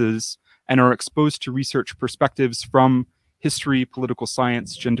courses and are exposed to research perspectives from history, political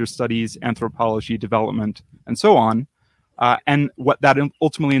science, gender studies, anthropology, development, and so on. And what that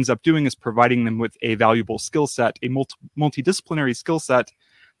ultimately ends up doing is providing them with a valuable skill set, a multidisciplinary skill set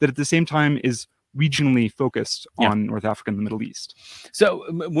that at the same time is regionally focused on North Africa and the Middle East. So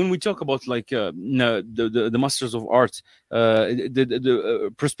when we talk about like the Masters of Arts,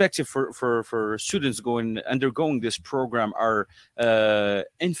 the perspective for students undergoing this program are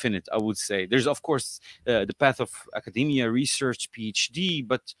infinite. I would say there's of course the path of academia, research, PhD,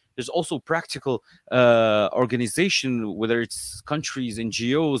 but there's also practical organization, whether it's countries,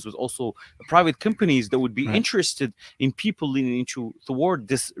 NGOs, but also private companies that would be interested in people leaning toward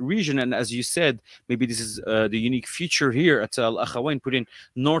this region. And as you said, maybe this is the unique feature here at Al Akhawain, putting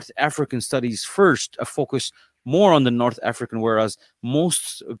North African studies first, a focus more on the North African, whereas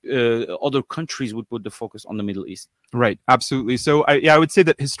most other countries would put the focus on the Middle East. Right, absolutely. So I would say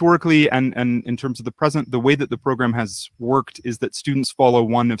that historically and in terms of the present, the way that the program has worked is that students follow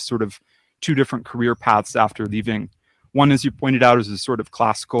one of sort of two different career paths after leaving. One, as you pointed out, is a sort of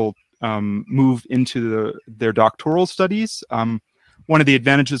classical move into their doctoral studies. One of the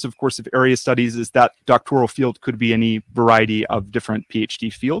advantages, of course, of area studies is that doctoral field could be any variety of different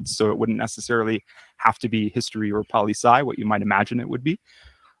PhD fields, so it wouldn't necessarily have to be history or poli-sci, what you might imagine it would be.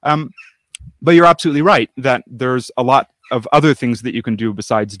 But you're absolutely right that there's a lot of other things that you can do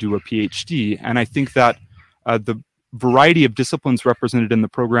besides do a PhD, and I think that the variety of disciplines represented in the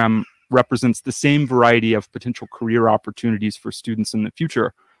program represents the same variety of potential career opportunities for students in the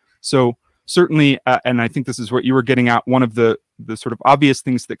future. So certainly, and I think this is what you were getting at, one of the sort of obvious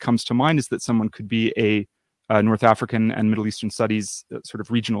things that comes to mind is that someone could be a North African and Middle Eastern studies sort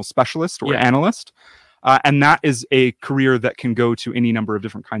of regional specialist or analyst. And that is a career that can go to any number of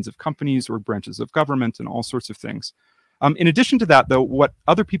different kinds of companies or branches of government and all sorts of things. In addition to that, though, what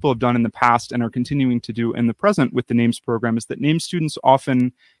other people have done in the past and are continuing to do in the present with the NAMES program is that NAMES students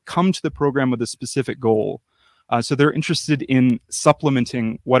often come to the program with a specific goal. So they're interested in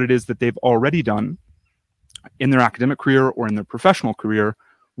supplementing what it is that they've already done in their academic career or in their professional career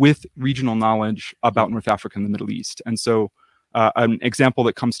with regional knowledge about North Africa and the Middle East. And so an example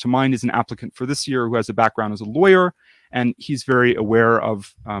that comes to mind is an applicant for this year who has a background as a lawyer, and he's very aware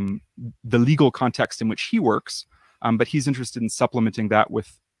of the legal context in which he works, but he's interested in supplementing that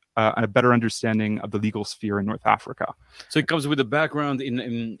with a better understanding of the legal sphere in North Africa. So it comes with a background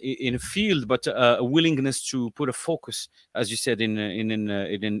in a field, but a willingness to put a focus, as you said, in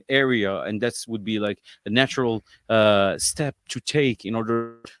an area, and that would be like a natural step to take in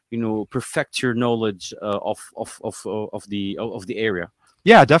order, perfect your knowledge of the area.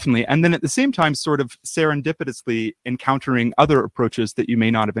 Yeah, definitely. And then at the same time, sort of serendipitously encountering other approaches that you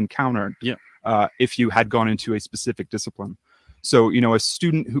may not have encountered if you had gone into a specific discipline. So, a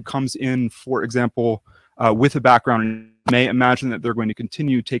student who comes in, for example, with a background may imagine that they're going to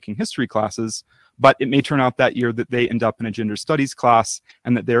continue taking history classes, but it may turn out that year that they end up in a gender studies class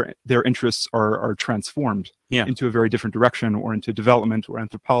and that their interests are transformed into a very different direction, or into development or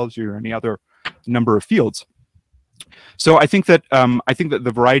anthropology or any other number of fields. So I think that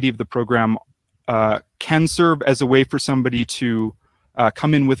the variety of the program can serve as a way for somebody to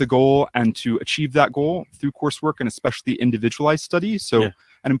come in with a goal and to achieve that goal through coursework, and especially individualized study. So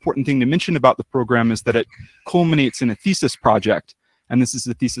an important thing to mention about the program is that it culminates in a thesis project. And this is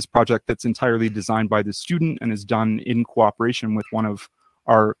a thesis project that's entirely designed by the student and is done in cooperation with one of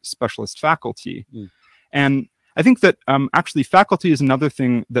our specialist faculty. And I think that actually faculty is another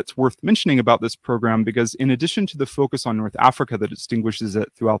thing that's worth mentioning about this program, because in addition to the focus on North Africa that distinguishes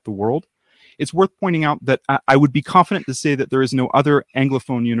it throughout the world, it's worth pointing out that I would be confident to say that there is no other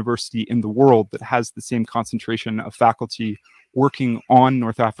Anglophone university in the world that has the same concentration of faculty working on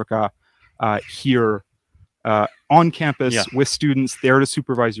North Africa here on campus with students there to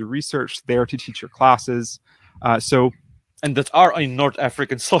supervise your research, there to teach your classes. And that are in North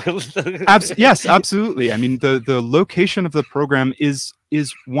African soil. Yes, absolutely. I mean, the location of the program is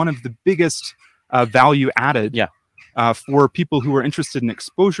one of the biggest value added for people who are interested in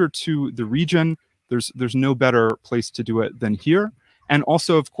exposure to the region. There's no better place to do it than here. And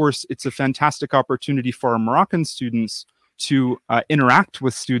also, of course, it's a fantastic opportunity for our Moroccan students to interact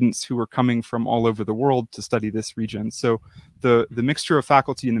with students who are coming from all over the world to study this region. So the mixture of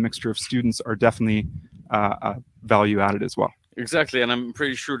faculty and the mixture of students are definitely value added as well. Exactly, and I'm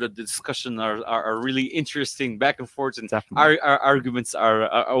pretty sure that the discussion are really interesting, back and forth, and our arguments are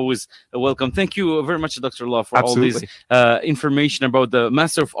always welcome. Thank you very much, Dr. Law, for all this information about the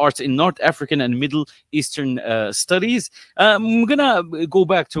Master of Arts in North African and Middle Eastern Studies. I'm gonna go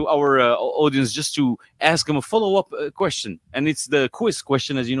back to our audience just to ask them a follow-up question, and it's the quiz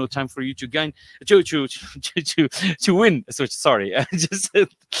question. As you know, time for you to gain to win. Sorry, just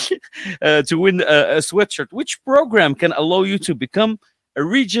to win a sweatshirt. Which program can allow you to become a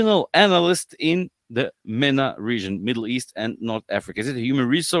regional analyst in the MENA region, Middle East and North Africa? Is it human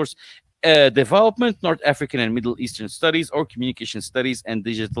resource development, North African and Middle Eastern studies, or communication studies and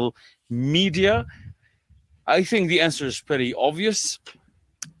digital media? I think the answer is pretty obvious.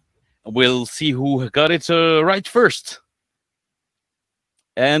 We'll see who got it right first.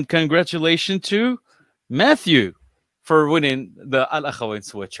 And congratulations to Matthew for winning the Al Akhawain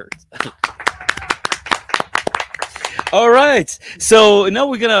sweatshirt. All right, so now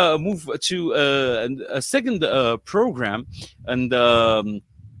we're gonna move to a second program, and we're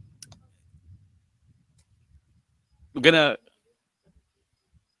gonna.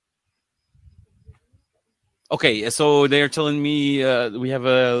 Okay, so they're telling me we have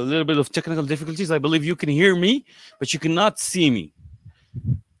a little bit of technical difficulties. I believe you can hear me, but you cannot see me.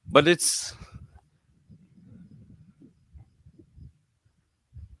 But it's.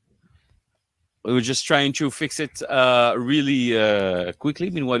 We were just trying to fix it really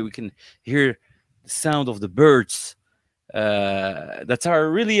quickly. Meanwhile, we can hear the sound of the birds that are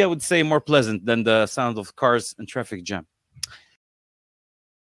really, I would say, more pleasant than the sound of cars and traffic jam.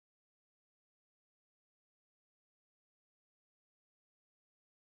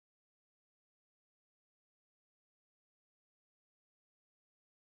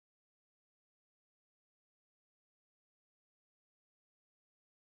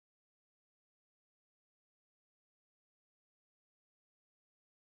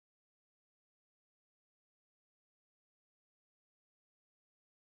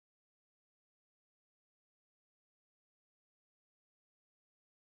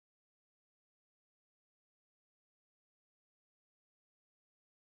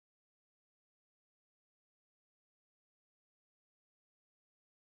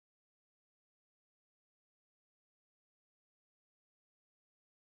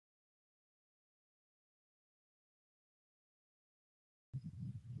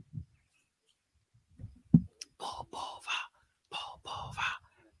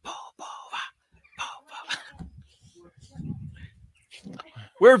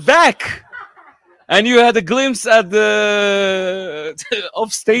 We're back, and you had a glimpse at the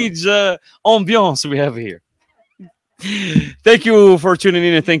offstage ambiance we have here. Thank you for tuning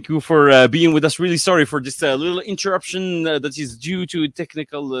in, and thank you for being with us. Really sorry for this little interruption that is due to a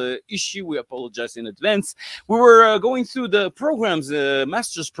technical issue. We apologize in advance. We were going through the programs,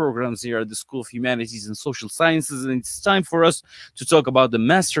 master's programs here at the School of Humanities and Social Sciences, and it's time for us to talk about the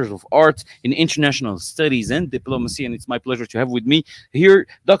Masters of Art in International Studies and Diplomacy. And it's my pleasure to have with me here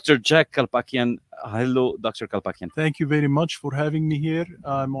Dr. Jack Kalpakian. Hello, Dr. Kalpakian. Thank you very much for having me here.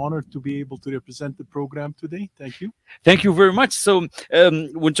 I'm honored to be able to represent the program today. Thank you. Thank you very much. So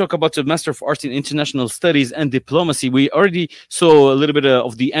we'll talk about the Master of Arts in International Studies and Diplomacy. We already saw a little bit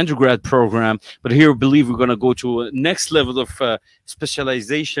of the undergrad program, but here I believe we're going to go to a next level of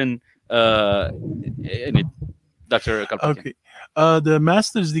specialization in it. Dr. Kalpakian. Okay. The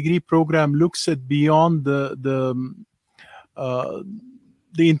master's degree program looks at beyond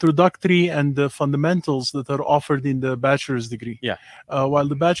the introductory and the fundamentals that are offered in the bachelor's degree. Yeah. While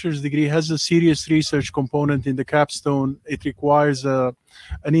the bachelor's degree has a serious research component in the capstone, it requires an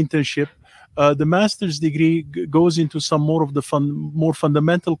internship. The master's degree goes into some more of the more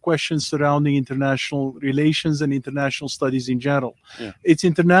fundamental questions surrounding international relations and international studies in general. Yeah. It's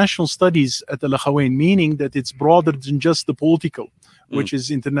international studies at Al Akhawain, meaning that it's broader than just the political, which is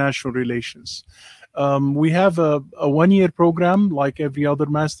international relations. We have a one-year program like every other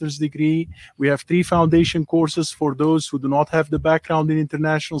master's degree. We have 3 foundation courses for those who do not have the background in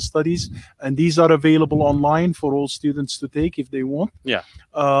international studies, and these are available online for all students to take if they want. Yeah.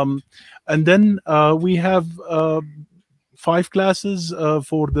 And then we have 5 classes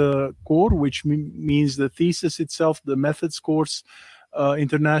for the core, which means the thesis itself, the methods course,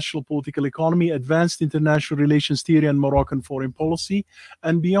 international political economy, advanced international relations theory, and Moroccan foreign policy.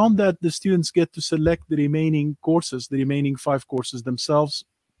 And beyond that, the students get to select the remaining courses, the remaining 5 courses themselves,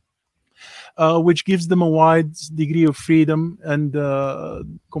 which gives them a wide degree of freedom and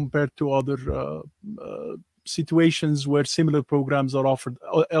compared to other situations where similar programs are offered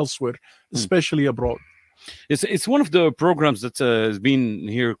elsewhere, especially abroad. It's one of the programs that has been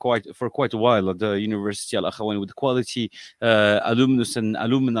here for quite a while at the University Al Akhawain, with quality alumnus and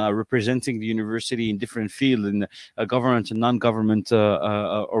alumna representing the university in different fields, in a government and non-government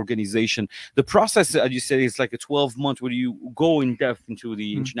organization. The process, as you said, is like a 12-month where you go in depth into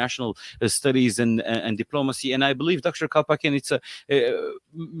the international studies and diplomacy. And I believe, Dr. Kalpakian, it's a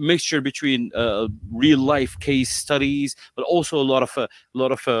mixture between real life case studies, but also a lot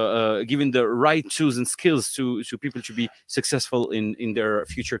of giving the right tools and skills to people to be successful in their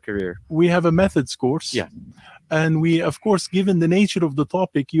future career. We have a methods course. Yeah. And we, of course, given the nature of the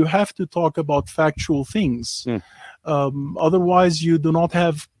topic, you have to talk about factual things. Otherwise, you do not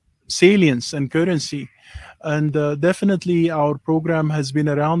have salience and currency. And definitely our program has been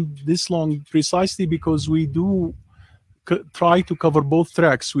around this long precisely because we do try to cover both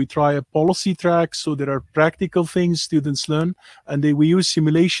tracks. We try a policy track, so there are practical things students learn, and we use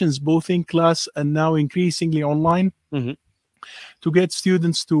simulations both in class and now increasingly online to get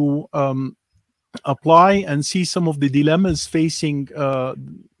students to apply and see some of the dilemmas facing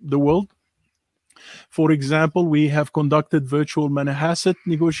the world. For example, we have conducted virtual Manhasset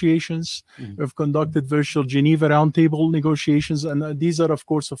negotiations. We've conducted virtual Geneva Roundtable negotiations, and these are, of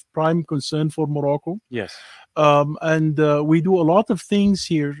course, of prime concern for Morocco. Yes. And we do a lot of things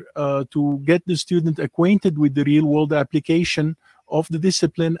here to get the student acquainted with the real-world application of the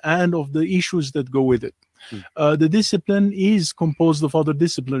discipline and of the issues that go with it. The discipline is composed of other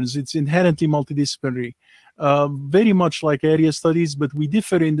disciplines. It's inherently multidisciplinary, very much like area studies, but we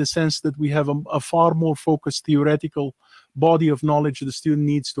differ in the sense that we have a far more focused theoretical body of knowledge the student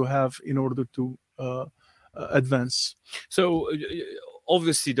needs to have in order to advance. So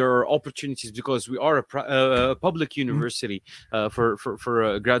obviously there are opportunities because we are a public university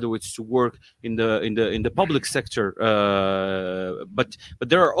for graduates to work in the public sector, but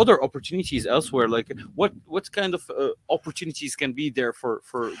there are other opportunities elsewhere. Like what kind of opportunities can be there for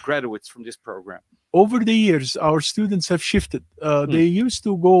graduates from this program? Over the years, our students have shifted. They used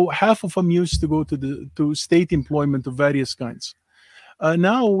to go, half of them used to go to state employment of various kinds.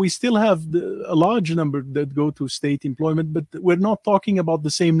 Now we still have a large number that go to state employment, but we're not talking about the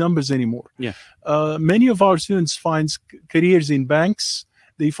same numbers anymore. Yeah. Many of our students find careers in banks.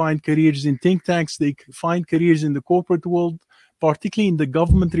 They find careers in think tanks. They find careers in the corporate world, particularly in the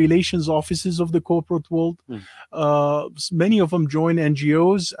government relations offices of the corporate world. Many of them join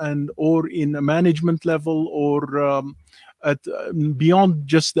NGOs or in a management level or at beyond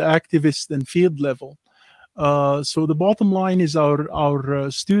just the activist and field level. So the bottom line is our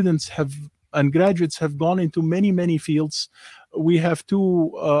students and graduates have gone into many fields. We have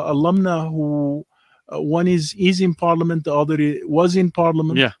two alumna who one is in parliament, the other was in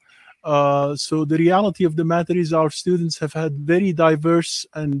parliament. Yeah. So the reality of the matter is our students have had very diverse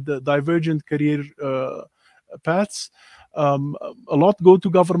and divergent career paths. A lot go to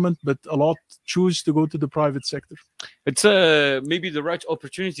government, but a lot choose to go to the private sector. It's maybe the right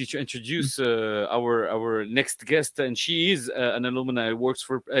opportunity to introduce our next guest, and she is an alumna. Works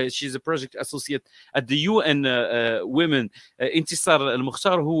for she's a project associate at the UNWomen, Entissar El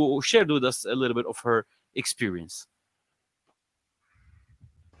Mokhtar, who shared with us a little bit of her experience.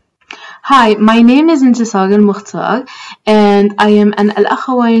 Hi, my name is Entissar El Mokhtar, and I am an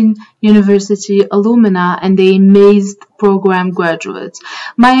Al-Akhawain University alumna and a MAZE program graduate.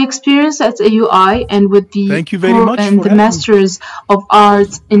 My experience at AUI and with the Masters of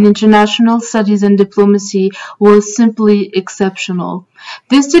Arts in International Studies and Diplomacy was simply exceptional.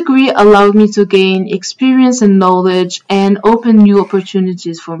 This degree allowed me to gain experience and knowledge and open new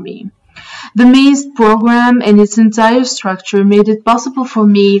opportunities for me. The MAZE program and its entire structure made it possible for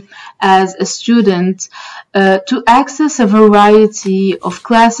me as a student to access a variety of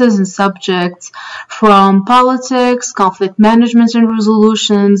classes and subjects, from politics, conflict management and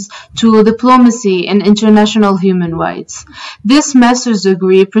resolutions, to diplomacy and international human rights. This master's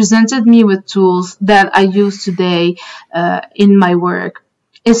degree presented me with tools that I use today in my work,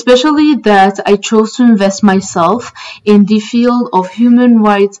 especially that I chose to invest myself in the field of human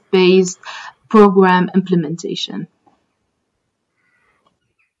rights-based program implementation.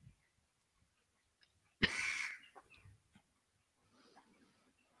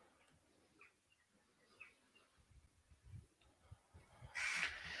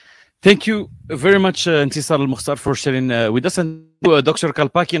 Thank you very much, Entissar El Mokhtar, for sharing with us, and Dr.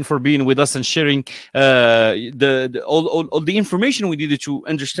 Kalpakian for being with us and sharing all the information we needed to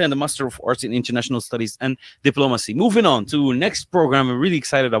understand the Master of Arts in International Studies and Diplomacy. Moving on to next program, I'm really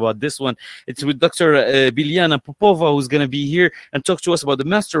excited about this one. It's with Dr. Biliana Popova, who's going to be here and talk to us about the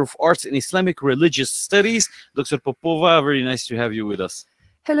Master of Arts in Islamic Religious Studies. Dr. Popova, very nice to have you with us.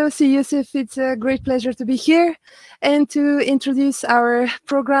 Hello, Youssef. It's a great pleasure to be here and to introduce our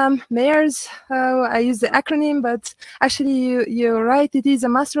program, MARES. I use the acronym, but actually you're right. It is a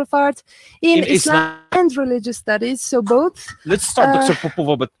Master of Arts in Islam and Religious Studies, so both. Let's start, Dr.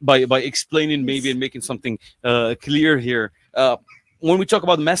 Popova, but by explaining maybe and making something clear here. When we talk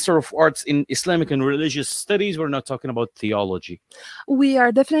about Master of Arts in Islamic and Religious Studies, we're not talking about theology. We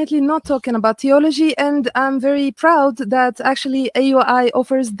are definitely not talking about theology, and I'm very proud that actually AUI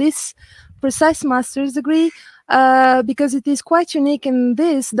offers this precise master's degree because it is quite unique in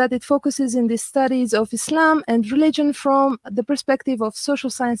this, that it focuses in the studies of Islam and religion from the perspective of social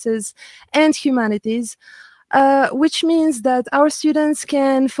sciences and humanities. which means that our students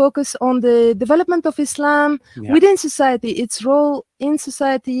can focus on the development of Islam within society, its role in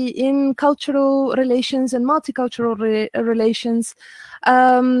society, in cultural relations and multicultural relations,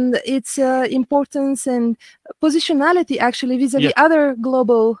 its importance and positionality actually vis-a-vis other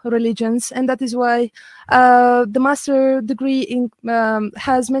global religions. And that is why the master degree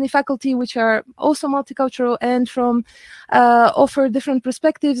has many faculty which are also multicultural and from offer different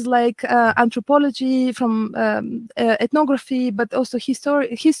perspectives like anthropology, from ethnography, but also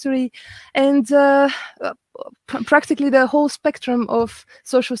history and practically the whole spectrum of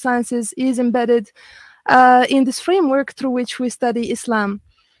social sciences is embedded in this framework through which we study Islam.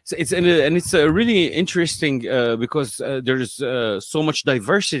 So it's really interesting because there's so much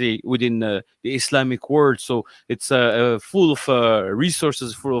diversity within the Islamic world. So it's full of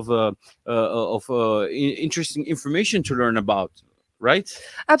resources, full of interesting information to learn about, right?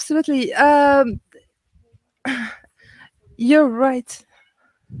 Absolutely. You're right.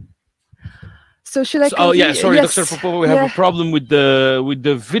 So should I continue? Oh yeah, sorry, yes. Dr. Popova, we have a problem with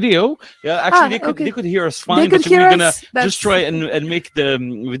the video. Yeah, actually they could hear us fine, but we're gonna just try and make the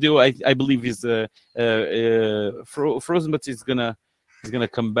video. I believe is frozen, but it's gonna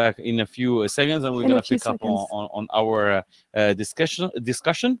come back in a few seconds, and we're gonna pick up on our discussion.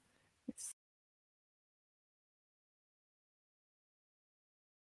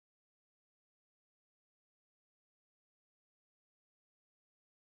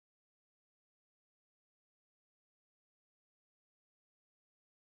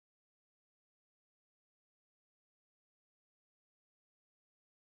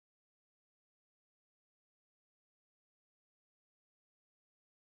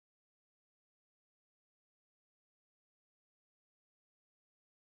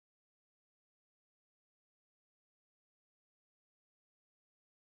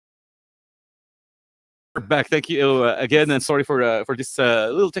 Back. Thank you again, and sorry for this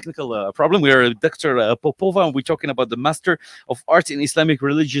little technical problem. We are Dr. Popova, and we're talking about the Master of Arts in Islamic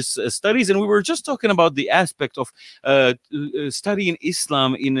Religious Studies, and we were just talking about the aspect of studying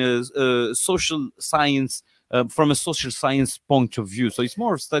Islam in a social science. From a social science point of view. So it's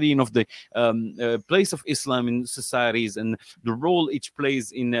more studying of the place of Islam in societies and the role it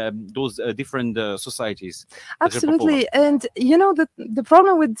plays in those different societies. Absolutely. And you know, the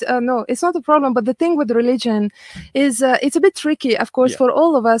problem with, no, it's not a problem, but the thing with religion is it's a bit tricky, of course, for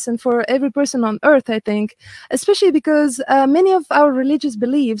all of us and for every person on earth, I think, especially because many of our religious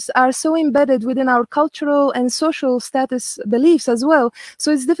beliefs are so embedded within our cultural and social status beliefs as well. So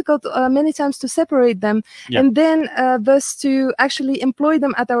it's difficult many times to separate them. And then thus to actually employ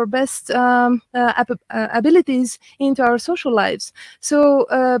them at our best abilities into our social lives. So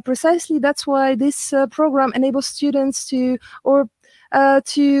precisely that's why this program enables students to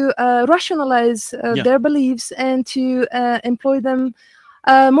rationalize their beliefs and to employ them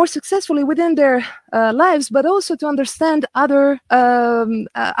more successfully within their lives, but also to understand other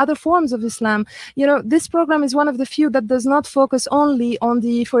forms of Islam. You know, this program is one of the few that does not focus only on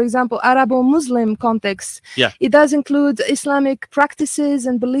the, for example, Arabo-Muslim context. It does include Islamic practices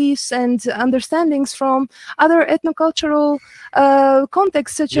and beliefs and understandings from other ethnocultural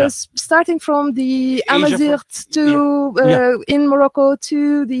contexts, such as starting from the Amazigh to in Morocco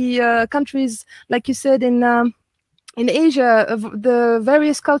to the countries, like you said, in Asia, the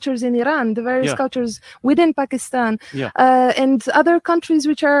various cultures in Iran, the various cultures within Pakistan, and other countries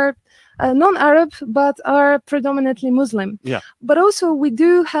which are non-Arab but are predominantly Muslim. But also we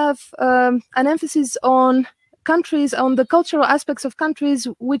do have an emphasis on countries, on the cultural aspects of countries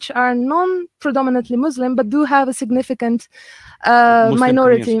which are non-predominantly Muslim but do have a significant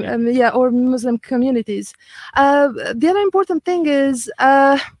minority, or Muslim communities. The other important thing is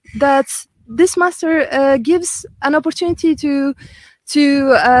that this master gives an opportunity to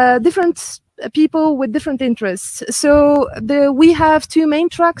different people with different interests. So we have two main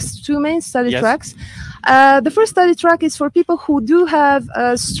study tracks. The first study track is for people who do have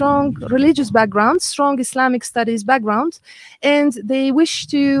a strong religious background, strong Islamic studies background, and they wish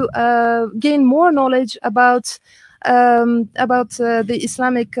to gain more knowledge about the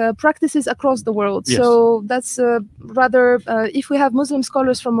Islamic practices across the world. So that's rather, if we have Muslim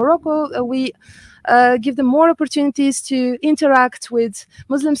scholars from Morocco, we give them more opportunities to interact with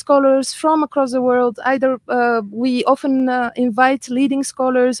Muslim scholars from across the world. Either we often invite leading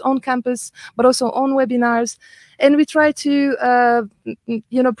scholars on campus, but also on webinars. And we try to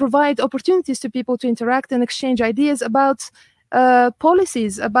provide opportunities to people to interact and exchange ideas about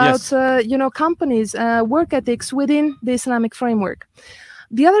policies, about companies, work ethics within the Islamic framework.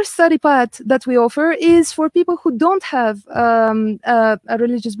 The other study path that we offer is for people who don't have a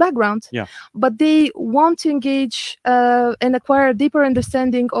religious background, but they want to engage and acquire a deeper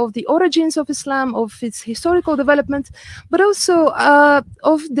understanding of the origins of Islam, of its historical development, but also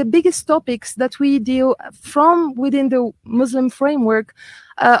of the biggest topics that we deal from within the Muslim framework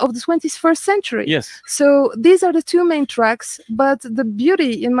of the 21st century. Yes. So these are the two main tracks, but the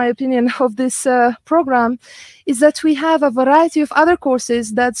beauty, in my opinion, of this program is that we have a variety of other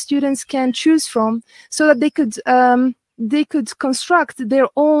courses that students can choose from so that they could construct their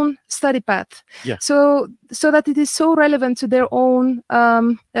own study path. Yeah. So that it is so relevant to their own,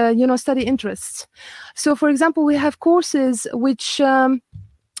 study interests. So, for example, we have courses which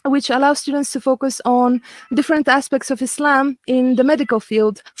allow students to focus on different aspects of Islam in the medical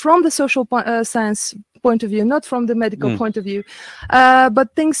field from the social science point of view, not from the medical point of view,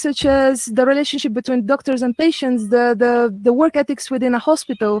 but things such as the relationship between doctors and patients, the work ethics within a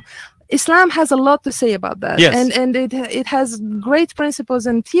hospital. Islam has a lot to say about that, and it has great principles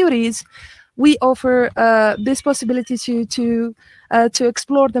and theories. We offer this possibility to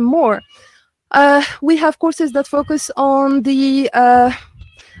explore them more. We have courses that focus on the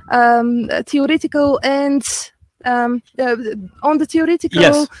theoretical and on the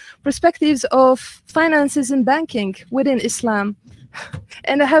theoretical perspectives of finances and banking within Islam.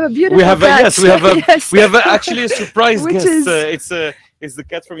 And I have a beautiful cat. We have actually a surprise guest. It's the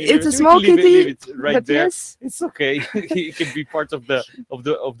cat from University. It's a small kitty, right there. Yes. It's okay. He can be part of the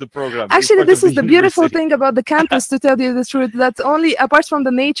program. Actually, this is the beautiful thing about the campus, to tell you the truth, that only apart from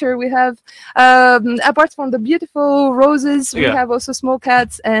the nature, we have, apart from the beautiful roses, we have also small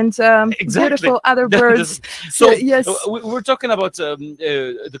cats and beautiful other birds. So yes, we're talking about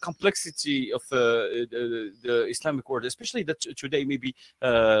the complexity of the Islamic world, especially that today maybe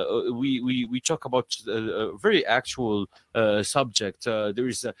we talk about a very actual subject. There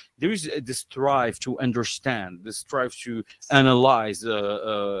is this drive to understand, this drive to analyze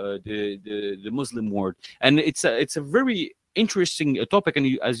the Muslim world, and it's a very interesting topic.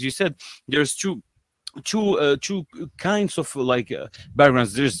 And as you said, there's two kinds of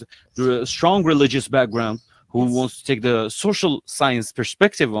backgrounds. There's the strong religious background who wants to take the social science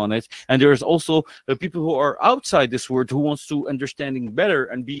perspective on it, and there's also people who are outside this world who wants to understanding better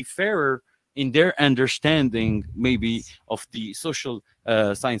and be fairer in their understanding maybe of the social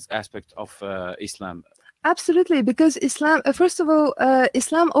science aspect of Islam. Absolutely, because Islam, first of all,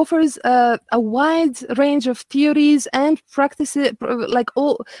 Islam offers a wide range of theories and practices.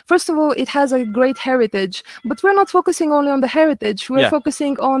 First of all, it has a great heritage, but we're not focusing only on the heritage. We're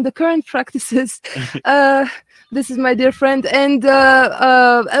focusing on the current practices. This is my dear friend, and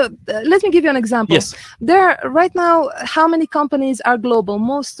let me give you an example. Yes. There, right now, how many companies are global?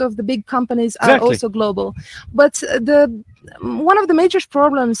 Most of the big companies are also global, but one of the major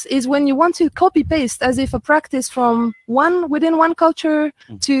problems is when you want to copy paste as if a practice from within one culture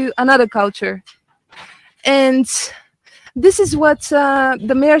to another culture, and this is what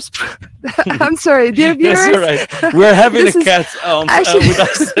the mayor's. I'm sorry, dear viewers. That's all right. We're having a cat with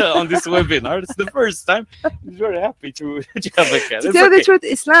us on this webinar. It's the first time. We're very happy to have a cat. To tell the truth,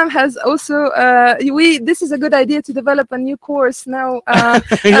 Islam has also. This is a good idea to develop a new course now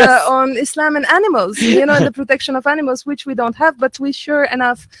on Islam and animals. The protection of animals, which we don't have, but we sure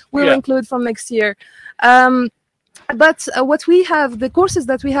enough will include from next year. But what we have, the courses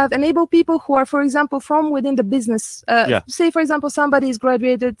that we have, enable people who are, for example, from within the business. Say, for example, somebody is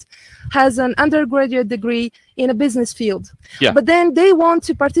graduated, has an undergraduate degree in a business field, but then they want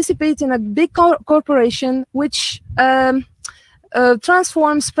to participate in a big corporation which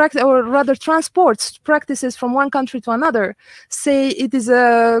transports practices from one country to another. Say it is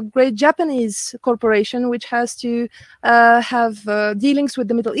a great Japanese corporation which has to have dealings with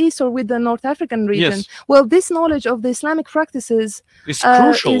the Middle East or with the North African region. Yes. Well, this knowledge of the Islamic practices is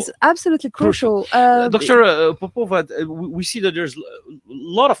crucial. Is absolutely crucial. Dr. Popova, we see that there's a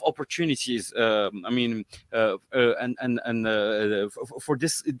lot of opportunities. For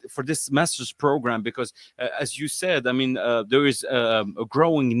this master's program, because as you said, there is a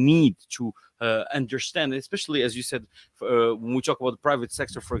growing need to understand, especially as you said, when we talk about the private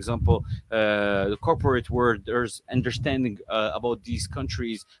sector, for example, the corporate world, there's understanding about these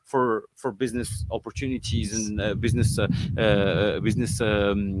countries for business opportunities and business opportunities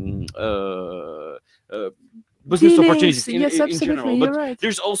in general. But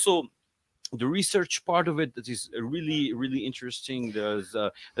there's also the research part of it that is really, really interesting. There's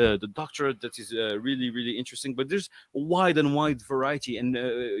the doctorate that is really, really interesting. But there's a wide variety, and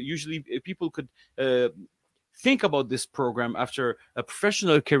usually people could think about this program after a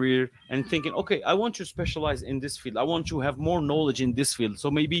professional career and thinking, okay, I want to specialize in this field. I want to have more knowledge in this field. So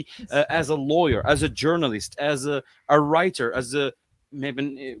maybe as a lawyer, as a journalist, as a writer, as a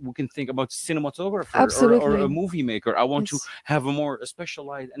maybe we can think about cinematographer or a movie maker. I want to have a more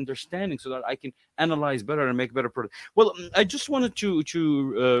specialized understanding so that I can analyze better and make better products. Well, I just wanted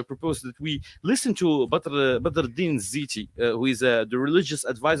to propose that we listen to Badr Eddine Ezziti, who is the religious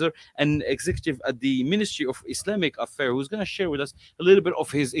advisor and executive at the Ministry of Islamic Affairs, who's going to share with us a little bit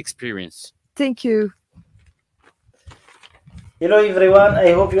of his experience. Thank you. Hello everyone,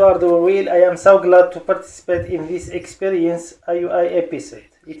 I hope you are doing well. I am so glad to participate in this experience AUI episode.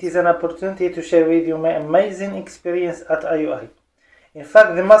 It is an opportunity to share with you my amazing experience at AUI. In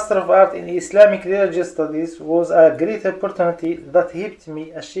fact, the Master of Art in Islamic Religious Studies was a great opportunity that helped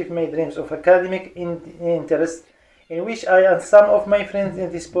me achieve my dreams of academic interest, in which I and some of my friends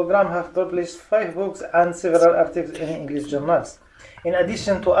in this program have published 5 books and several articles in English journals, in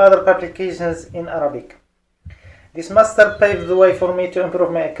addition to other publications in Arabic. This master paved the way for me to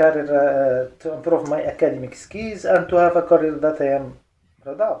improve my career, to improve my academic skills, and to have a career that I am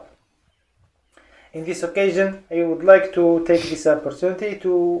proud of. In this occasion, I would like to take this opportunity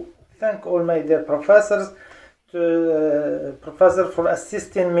to thank all my dear professors for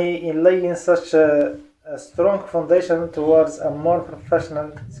assisting me in laying such a strong foundation towards a more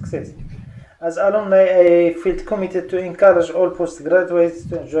professional success. As alumni, I felt committed to encourage all postgraduates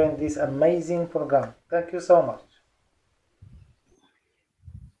to join this amazing program. Thank you so much.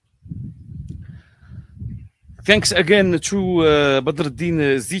 Thanks again to Badr Eddine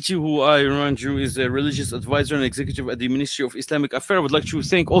Ezziti, who I remind you is a religious advisor and executive at the Ministry of Islamic Affairs. I would like to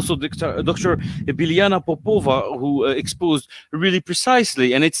thank also Dr. Biliana Popova, who exposed really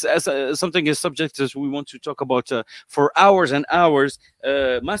precisely, and it's something, a subject that we want to talk about for hours and hours,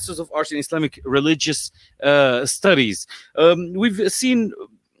 Masters of Arts in Islamic Religious Studies. We've seen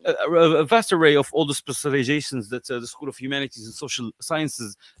a vast array of all the specializations that the School of Humanities and Social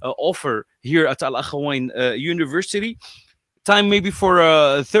Sciences offer here at Al-Akhawain University. Time maybe for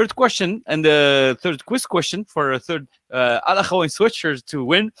a third question and a third quiz question for a third Al-Akhawain sweatshirt to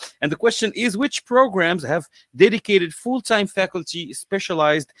win. And the question is, which programs have dedicated full-time faculty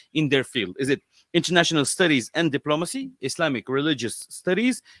specialized in their field? Is it International Studies and Diplomacy, Islamic Religious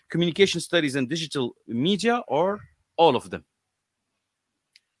Studies, Communication Studies and Digital Media, or all of them?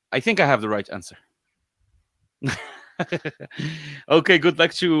 I think I have the right answer. Okay, good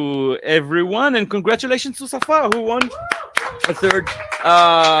luck to everyone, and congratulations to Safa, who won a third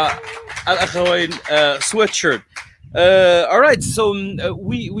Al-Akhawain sweatshirt. All right, so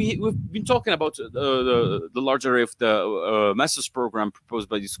we've been talking about the large array of the master's program proposed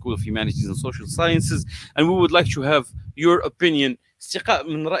by the School of Humanities and Social Sciences, and we would like to have your opinion.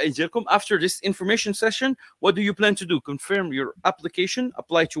 After this information session, what do you plan to do? Confirm your application,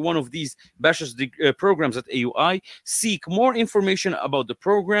 apply to one of these bachelor's programs at AUI, seek more information about the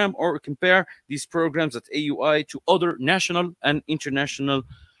program, or compare these programs at AUI to other national and international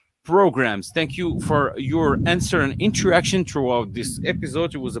programs. Thank you for your answer and interaction throughout this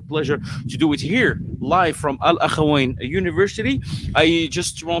episode. It was a pleasure to do it here live from Al-Akhawain University. I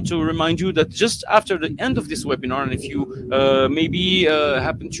just want to remind you that just after the end of this webinar, and if you maybe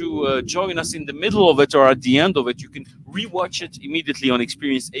happen to join us in the middle of it or at the end of it, you can rewatch it immediately on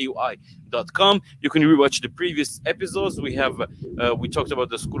experienceaui.com. You can rewatch the previous episodes. We talked about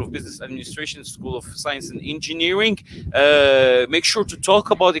the School of Business Administration, School of Science and Engineering. Make sure to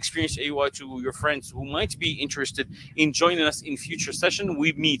talk about Experience AUI to your friends who might be interested in joining us in future session.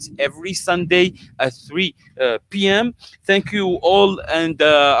 We meet every Sunday at 3 p.m. Thank you all, and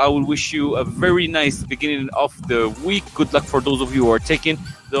I will wish you a very nice beginning of the week. Good luck for those of you who are taking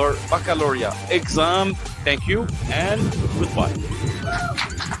their baccalaureate exam. Thank you and goodbye.